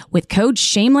now with code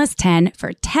shameless10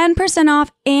 for 10%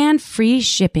 off and free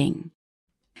shipping.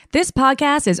 This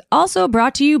podcast is also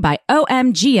brought to you by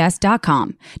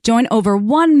OMGS.com. Join over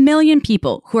 1 million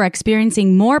people who are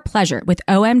experiencing more pleasure with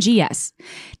OMGS.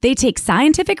 They take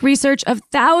scientific research of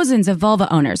thousands of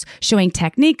vulva owners, showing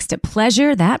techniques to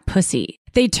pleasure that pussy.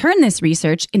 They turn this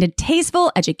research into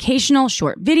tasteful, educational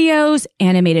short videos,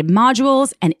 animated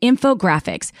modules, and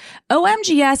infographics.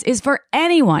 OMGS is for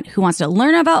anyone who wants to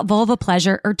learn about vulva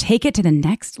pleasure or take it to the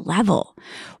next level.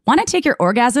 Want to take your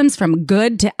orgasms from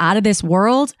good to out of this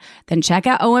world? Then check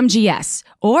out OMGS.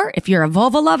 Or if you're a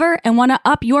vulva lover and want to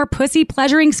up your pussy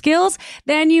pleasuring skills,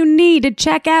 then you need to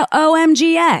check out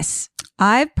OMGS.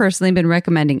 I've personally been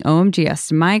recommending OMGS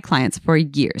to my clients for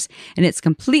years, and it's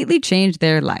completely changed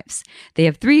their lives. They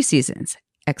have 3 seasons: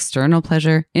 external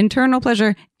pleasure, internal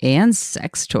pleasure, and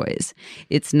sex toys.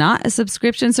 It's not a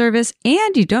subscription service,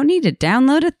 and you don't need to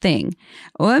download a thing.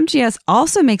 OMGS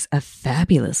also makes a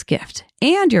fabulous gift,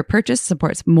 and your purchase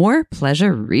supports more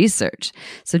pleasure research.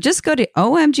 So just go to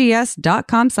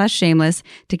omgs.com/shameless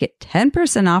to get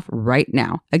 10% off right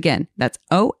now. Again, that's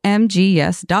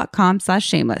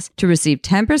omgs.com/shameless to receive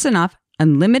 10% off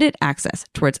unlimited access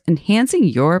towards enhancing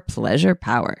your pleasure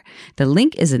power. The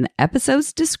link is in the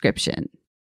episode's description.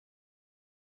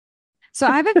 So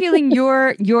I have a feeling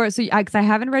because I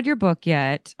haven't read your book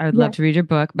yet. I would love to read your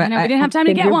book, but we didn't have time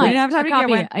to get one. We didn't have time to get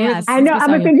one. Yes, I know. I'm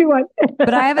going to send you one.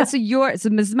 But I haven't. So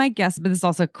this is my guess, but this is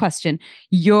also a question.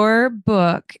 Your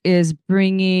book is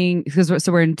bringing, so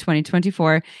we're in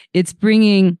 2024. It's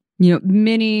bringing,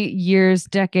 many years,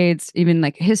 decades, even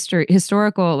like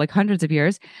historical, like hundreds of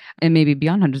years, and maybe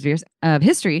beyond hundreds of years of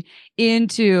history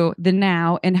into the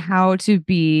now and how to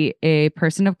be a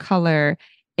person of color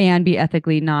and be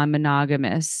ethically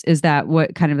non-monogamous. Is that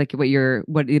what kind of like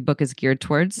what the book is geared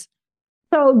towards?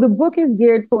 So the book is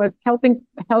geared towards helping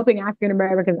African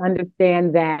Americans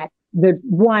understand that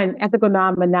ethical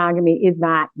non-monogamy is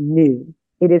not new.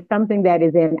 It is something that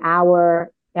is in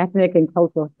our ethnic and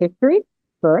cultural history,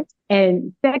 first.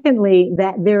 And secondly,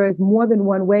 that there is more than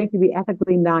one way to be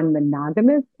ethically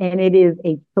non-monogamous, and it is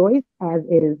a choice, as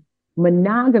is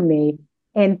monogamy.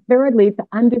 And thirdly, to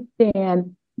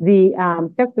understand the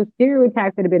sexual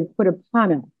stereotypes that have been put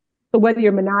upon us. So whether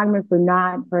you're monogamous or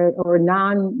not, or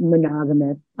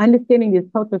non-monogamous, understanding these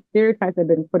cultural stereotypes that have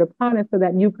been put upon us so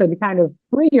that you could kind of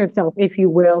free yourself, if you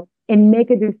will, and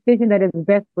make a decision that is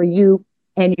best for you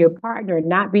and your partner,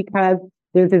 not because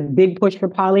there's this big push for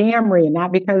polyamory and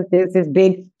not because there's this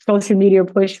big social media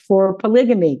push for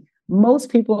polygamy.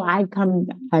 Most people I come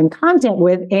in contact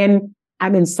with, and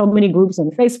I'm in so many groups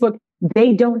on Facebook,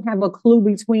 they don't have a clue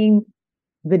between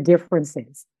the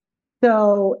differences.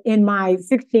 So in my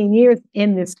 16 years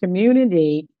in this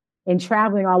community and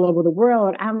traveling all over the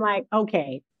world, I'm like,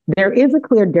 okay, there is a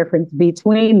clear difference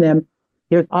between them.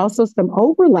 There's also some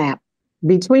overlap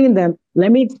between them.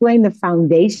 Let me explain the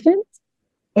foundations.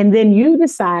 And then you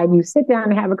decide, you sit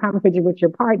down and have a conversation with your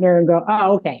partner and go,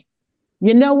 oh, okay,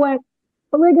 you know what?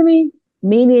 Polygamy,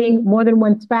 meaning more than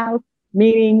one spouse,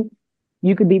 meaning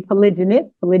you could be polygyny,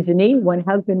 one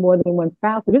husband, more than one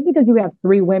spouse. So just because you have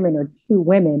 3 women or 2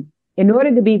 women, in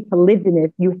order to be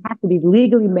polygynous, you have to be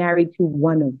legally married to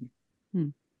one of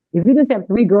them. If you just have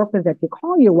 3 girlfriends that you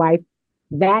call your wife,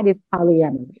 that is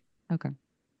polyamory. Okay.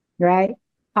 Right?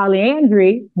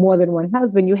 Polyandry, more than one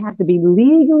husband, you have to be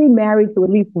legally married to at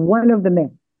least one of the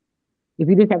men. If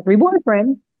you just have 3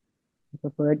 boyfriends,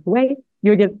 preferred way,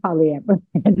 you're just polyamorous,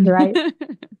 right?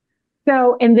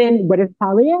 So, and then what is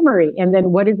polyamory? And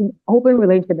then what is an open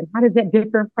relationship? And how does that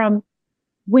differ from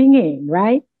swinging,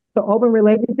 right? So open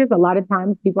relationships, a lot of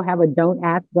times people have a don't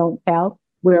ask, don't tell,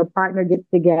 where a partner gets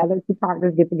together, 2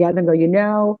 partners get together and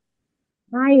go,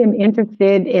 I am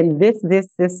interested in this,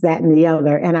 that, and the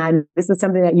other. And this is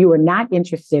something that you are not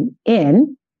interested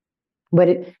in, but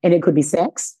it could be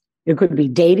sex, it could be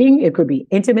dating, it could be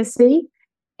intimacy.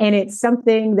 And it's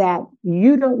something that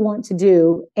you don't want to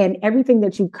do. And everything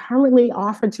that you currently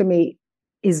offer to me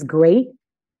is great,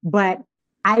 but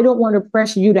I don't want to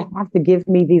pressure you to have to give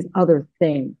me these other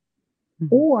things.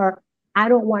 Or I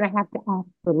don't want to have to ask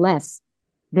for less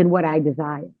than what I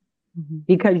desire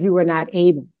because you are not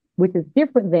able, which is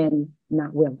different than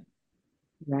not willing,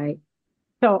 right?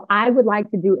 So I would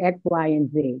like to do X, Y,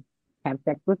 and Z, have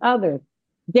sex with others,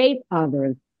 date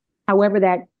others, however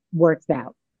that works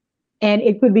out. And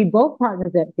it could be both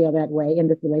partners that feel that way in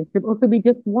this relationship, or it could be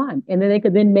just one. And then they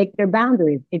could then make their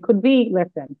boundaries. It could be,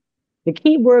 listen, the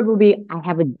key word will be, I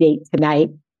have a date tonight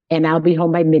and I'll be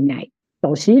home by midnight.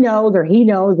 So she knows or he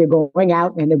knows they're going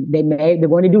out and they're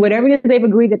going to do whatever it is they've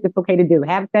agreed that it's okay to do.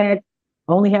 Have sex,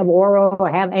 only have oral, or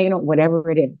have anal, whatever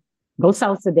it is. Go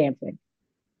salsa dancing,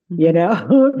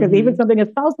 because even something as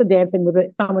salsa dancing with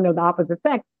someone of the opposite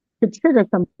sex could trigger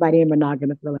somebody in a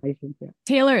monogamous relationship.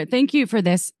 Taylor, thank you for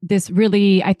this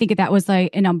really, I think that was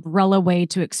like an umbrella way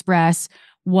to express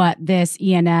what this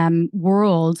E&M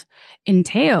world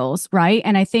entails, right?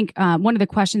 And I think one of the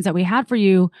questions that we had for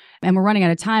you, and we're running out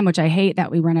of time, which I hate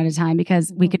that we run out of time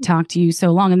because we could talk to you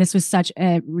so long. And this was such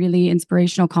a really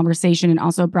inspirational conversation, and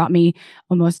also brought me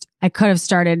I could have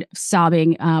started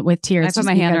sobbing with tears. I put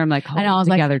my hand there, I'm like, hold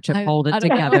it together, Chip, hold it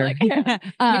together.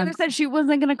 Taylor said she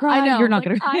wasn't going to cry. I know, you're not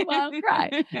going to cry. I won't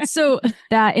cry. So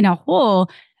that in a whole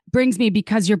brings me,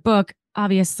 because your book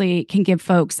obviously can give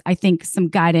folks, I think, some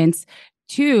guidance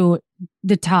to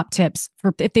the top tips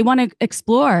for if they want to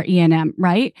explore E&M,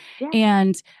 right? Yeah.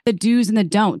 And the do's and the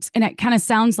don'ts. And it kind of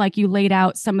sounds like you laid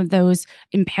out some of those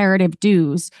imperative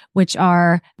do's, which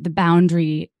are the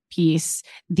boundary piece,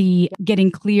 the getting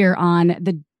clear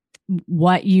on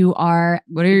what you are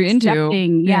into.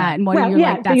 Yeah. And what Well, you're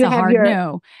yeah, like, so that's you a have hard your-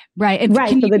 no. Right.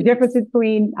 Right. So the difference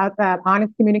between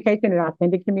honest communication and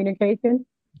authentic communication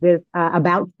is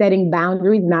about setting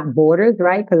boundaries, not borders,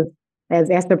 right? Because as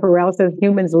Esther Perel says,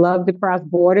 humans love to cross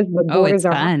borders, but borders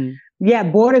are fun. Yeah,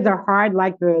 borders are hard,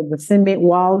 like the cement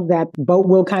walls that boat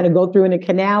will kind of go through in a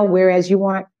canal, whereas you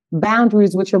want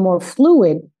boundaries which are more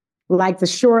fluid, like the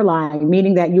shoreline,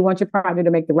 meaning that you want your partner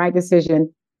to make the right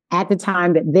decision at the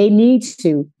time that they need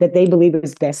to, that they believe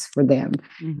is best for them.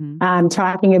 Mm-hmm. I'm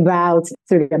talking about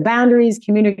sort of boundaries,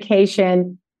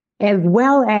 communication, as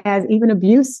well as even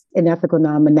abuse in ethical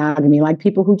non-monogamy, like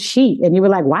people who cheat. And you were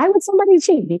like, why would somebody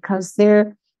cheat? Because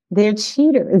they're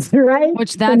cheaters, right?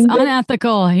 Which that's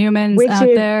unethical. Humans out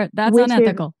there, that's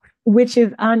unethical. Which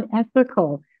is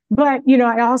unethical. But,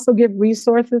 I also give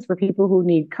resources for people who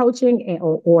need coaching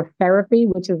or therapy,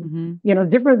 which is, the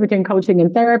difference between coaching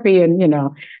and therapy. And,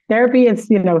 therapy is,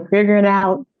 figuring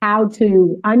out how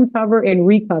to uncover and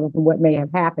recover from what may have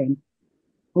happened.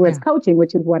 Whereas coaching,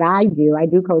 which is what I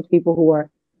do coach people who are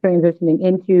transitioning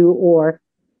into or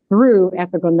through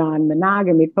ethical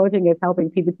non-monogamy. Coaching is helping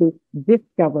people to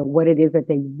discover what it is that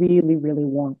they really, really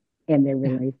want in their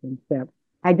relationship.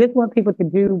 I just want people to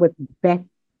do what's best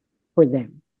for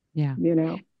them. Yeah.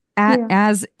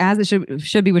 As it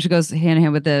should be, which goes hand in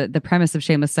hand with the premise of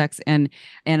Shameless Sex. And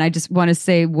I just want to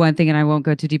say one thing, and I won't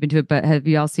go too deep into it, but have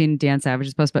you all seen Dan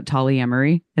Savage's post about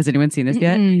polyamory? Has anyone seen this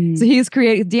yet?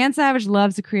 So Dan Savage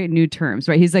loves to create new terms,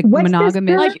 right? He's like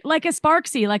monogamous. Like a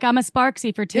Sparksy, like I'm a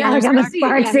Sparksy for Taylor. Yeah, like I'm a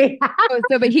Sparksy.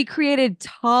 But he created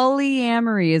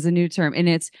polyamory as a new term. And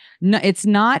it's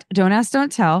not don't ask,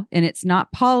 don't tell. And it's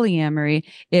not polyamory.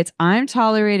 It's I'm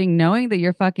tolerating knowing that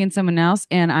you're fucking someone else,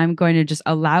 and I'm going to just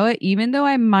allow it, even though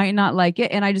I might not like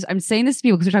it. And I'm saying this to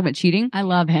people because we're talking about cheating. I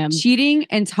love him. Cheating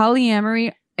and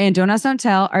polyamory and don't ask, don't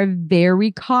tell are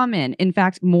very common. In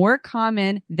fact, more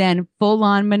common than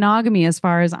full-on monogamy, as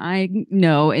far as I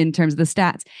know, in terms of the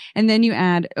stats. And then you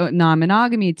add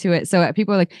non-monogamy to it. So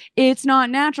people are like, it's not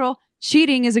natural.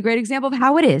 Cheating is a great example of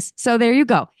how it is. So there you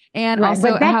go. And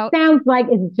also, but that sounds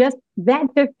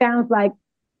like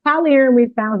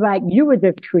polyamory sounds like you were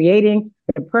just creating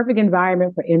the perfect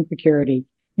environment for insecurity.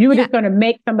 You were just going to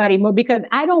make somebody more, because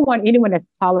I don't want anyone that's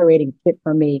tolerating shit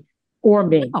from me or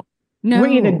me. No. We're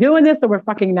either doing this or we're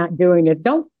fucking not doing this.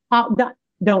 Don't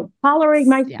tolerate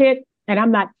my shit, and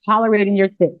I'm not tolerating your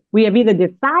shit. We have either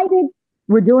decided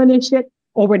we're doing this shit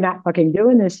or we're not fucking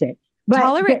doing this shit. But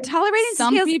tolerating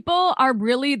some people are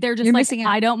really, they're just like,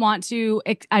 I don't want to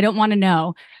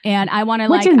know. And I want to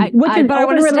but I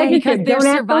want to stay because they're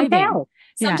surviving.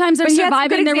 Sometimes they're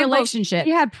surviving their relationship.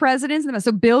 You had presidents in the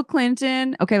so Bill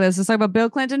Clinton. Okay, let's just talk about Bill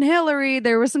Clinton, Hillary.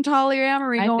 There was some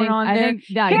polyamory going on there.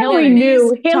 Hillary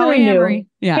knew.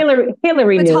 Yeah.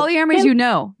 Hillary knew. But polyamory is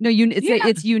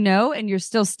it's and you're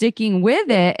still sticking with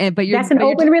it. But that's an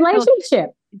open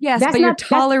relationship. Yes, but you're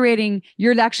tolerating.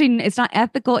 You're actually, it's not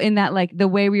ethical in that, like the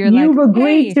way you've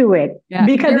agreed to it. Yeah.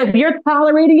 Because if you're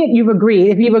tolerating it, you've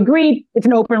agreed. If you've agreed, it's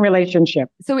an open relationship.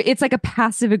 So it's like a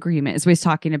passive agreement is what he's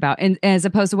talking about. And as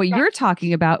opposed to what you're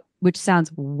talking about, which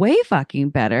sounds way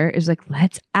fucking better, is like,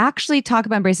 let's actually talk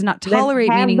about embrace and not tolerate,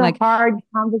 meaning like hard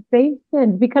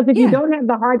conversations. Because if you don't have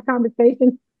the hard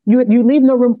conversations, you leave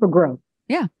no room for growth.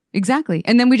 Yeah. Exactly.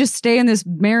 And then we just stay in this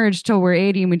marriage till we're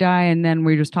 80 and we die, and then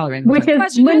we're just tolerating. Which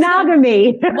is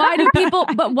monogamy.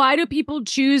 Why do people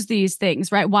choose these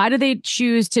things, right? Why do they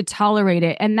choose to tolerate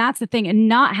it? And that's the thing, and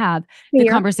not have the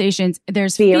conversations.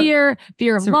 There's fear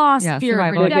of loss, fear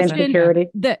of rejection,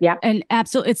 and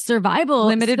absolutely, it's survival.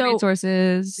 Limited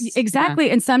resources. Exactly.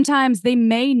 Yeah. And sometimes they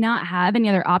may not have any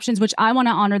other options, which I want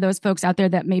to honor those folks out there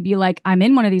that may be like, I'm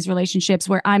in one of these relationships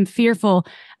where I'm fearful.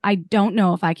 I don't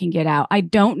know if I can get out. I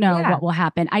don't know what will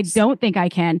happen. I don't think I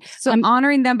can. So I'm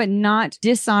honoring them, but not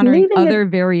dishonoring other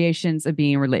variations of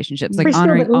being in relationships, like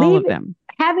honoring all of them.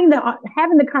 Having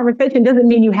the conversation doesn't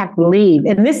mean you have to leave.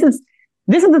 And this is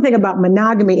the thing about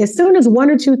monogamy. As soon as one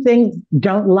or two things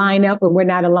don't line up or we're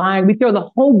not aligned, we throw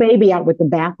the whole baby out with the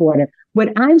bathwater. What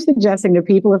I'm suggesting to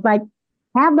people is like,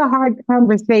 have the hard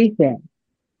conversation.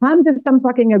 Come to some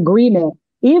fucking agreement.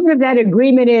 Even if that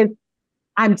agreement is,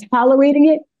 I'm tolerating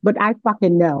it, but I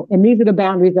fucking know. And these are the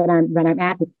boundaries that I'm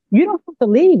asking. You don't have to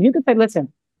leave. You can say,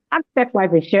 listen, I'm sex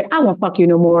life and shit. I won't fuck you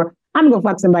no more. I'm going to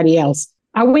fuck somebody else.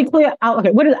 Are we clear?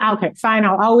 Okay, fine.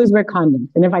 I'll always wear condoms.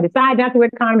 And if I decide not to wear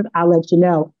condoms, I'll let you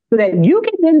know. so that you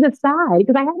can then decide,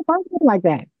 because I had a partner like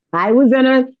that. I was in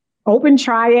an open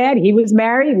triad. He was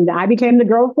married and I became the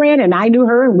girlfriend and I knew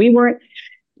her and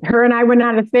her and I were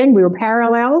not a thing. We were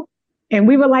parallel. And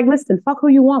we were like, listen, fuck who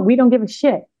you want. We don't give a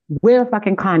shit. Wear a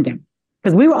fucking condom.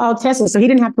 Because we were all tested, so he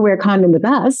didn't have to wear a condom with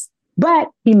us. But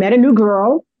he met a new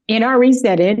girl, NRE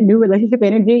set in, new relationship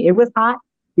energy. It was hot.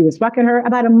 He was fucking her.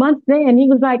 About a month then, he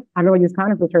was like, I don't use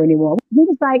condoms with her anymore. He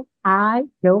was like, I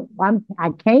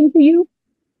came to you.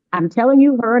 I'm telling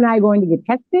you, her and I are going to get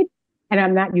tested, and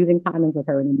I'm not using condoms with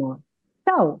her anymore.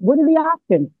 So what are the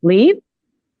options? Leave,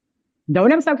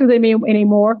 don't have sex with me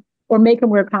anymore, or make him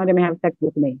wear a condom and have sex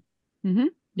with me. Mm-hmm.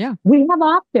 Yeah. We have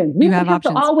options. We don't have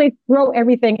to always throw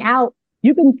everything out.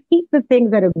 You can keep the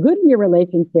things that are good in your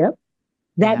relationship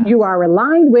that you are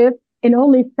aligned with and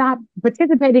only stop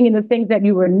participating in the things that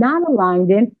you were not aligned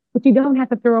in, but you don't have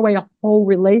to throw away a whole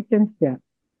relationship.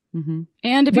 Mm-hmm.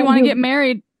 And if you want to get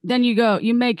married, then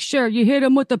you make sure you hit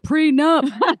them with the prenup.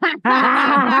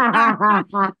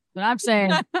 But I'm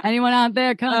saying, anyone out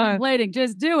there contemplating,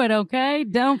 just do it, okay?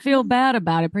 Don't feel bad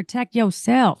about it. Protect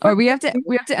yourself. Or we have to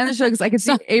end the show because I can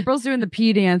see April's doing the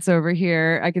pee dance over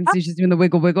here. I can see she's doing the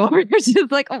wiggle over here. She's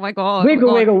like, oh my God.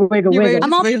 Wiggle.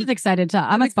 I'm also just excited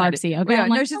I'm excited. Okay. Yeah,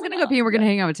 no, she's going to go pee and we're going to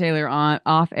hang out with Taylor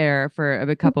off air for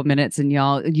a couple minutes. And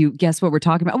you guess what we're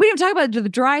talking about? We didn't talk about the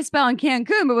dry spell in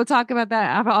Cancun, but we'll talk about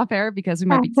that off air because we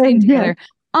might be seeing Taylor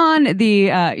on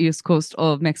the east coast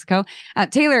of Mexico.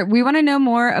 Taylor, we want to know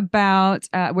more about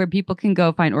where people can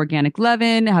go find Organic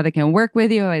Lovin', how they can work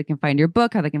with you, how they can find your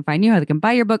book, how they can find you, how they can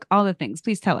buy your book, all the things.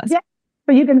 Please tell us. Yeah.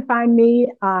 So you can find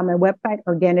me on my website,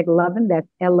 Organic Lovin', that's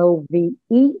LOVEN.com,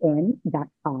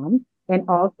 and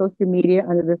all social media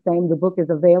under the same. The book is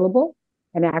available,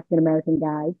 An African American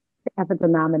Guide to Ethical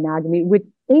Non-Monogamy, which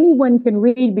anyone can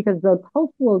read because the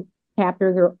cultural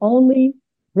chapters are only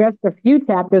just a few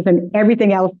chapters and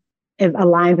everything else is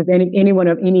aligned with anyone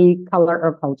of any color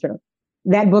or culture.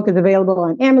 That book is available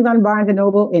on Amazon, Barnes &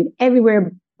 Noble, and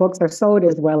everywhere books are sold,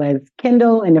 as well as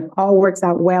Kindle. And if all works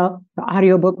out well, the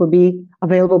audiobook will be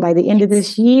available by the end of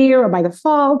this year or by the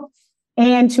fall.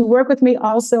 And to work with me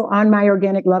also on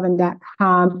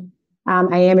myorganiclovin.com,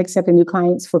 I am accepting new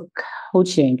clients for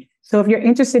coaching. So if you're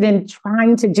interested in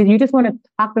you just want to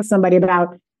talk to somebody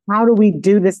about how do we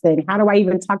do this thing? How do I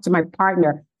even talk to my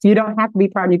partner? So you don't have to be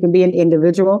partner. You can be an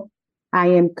individual. I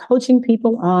am coaching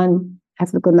people on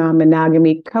ethical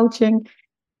non-monogamy coaching,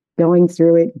 going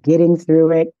through it, getting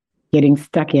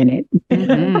stuck in it.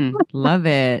 Mm-hmm. Love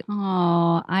it.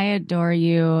 Oh, I adore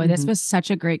you. Mm-hmm. This was such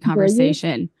a great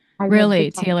conversation. Really,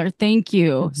 Taylor, thank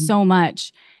you so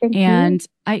much. Thank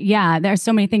you. There's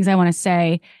so many things I want to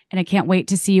say, and I can't wait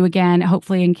to see you again,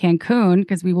 hopefully in Cancun,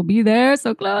 because we will be there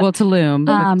so close. Well, Tulum,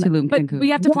 but Cancun.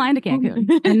 We have to fly into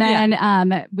Cancun. And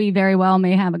then we very well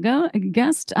may have a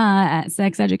guest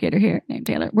sex educator here named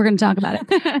Taylor. We're going to talk about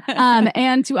it.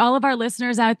 And to all of our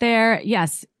listeners out there,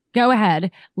 yes, go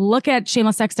ahead, look at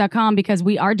shamelesssex.com because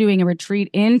we are doing a retreat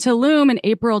in Tulum in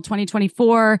April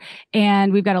 2024.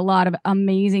 And we've got a lot of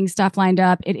amazing stuff lined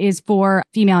up. It is for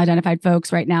female identified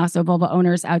folks right now. So vulva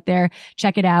owners out there,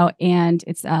 check it out. And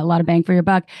it's a lot of bang for your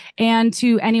buck. And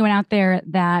to anyone out there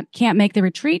that can't make the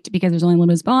retreat because there's only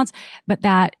limited spots, but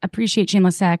that appreciate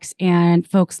Shameless Sex and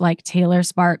folks like Taylor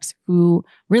Sparks, who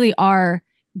really are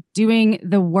doing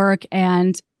the work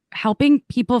and helping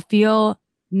people feel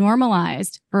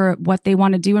normalized for what they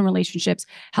want to do in relationships,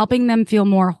 helping them feel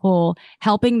more whole,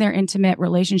 helping their intimate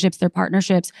relationships, their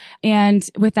partnerships. And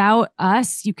without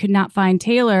us, you could not find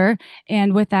Taylor.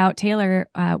 And without Taylor,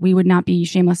 we would not be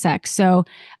Shameless Sex. So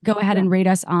go ahead and rate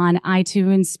us on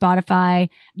iTunes, Spotify.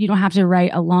 You don't have to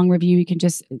write a long review. You can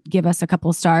just give us a couple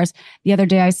of stars. The other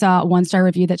day I saw a 1-star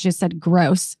review that just said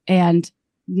gross and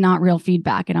not real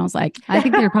feedback. And I was like, I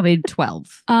think they were probably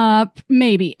 12.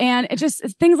 Maybe. And it just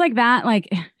things like that. Like,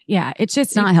 yeah, it's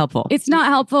just not helpful. It's not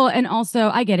helpful. And also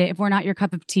I get it. If we're not your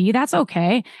cup of tea, that's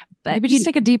okay. But just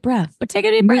take a deep breath. But take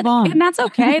a deep breath. And that's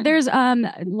okay. There's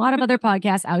a lot of other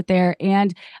podcasts out there.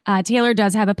 And Taylor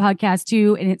does have a podcast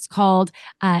too. And it's called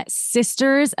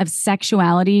Sisters of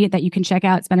Sexuality that you can check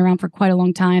out. It's been around for quite a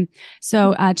long time.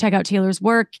 So check out Taylor's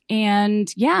work.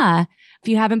 And yeah, if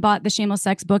you haven't bought the Shameless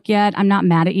Sex book yet, I'm not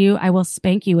mad at you. I will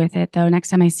spank you with it though next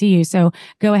time I see you. So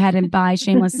go ahead and buy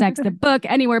Shameless Sex, the book,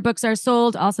 anywhere books are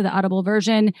sold, also the Audible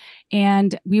version.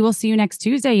 And we will see you next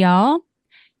Tuesday, y'all.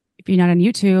 If you're not on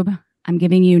YouTube, I'm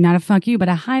giving you not a fuck you, but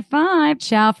a high five.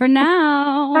 Ciao for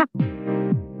now.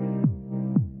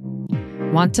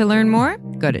 Want to learn more?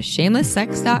 Go to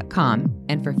shamelesssex.com.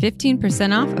 And for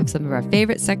 15% off of some of our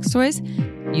favorite sex toys,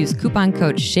 use coupon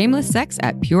code shamelesssex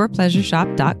at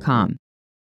purepleasureshop.com.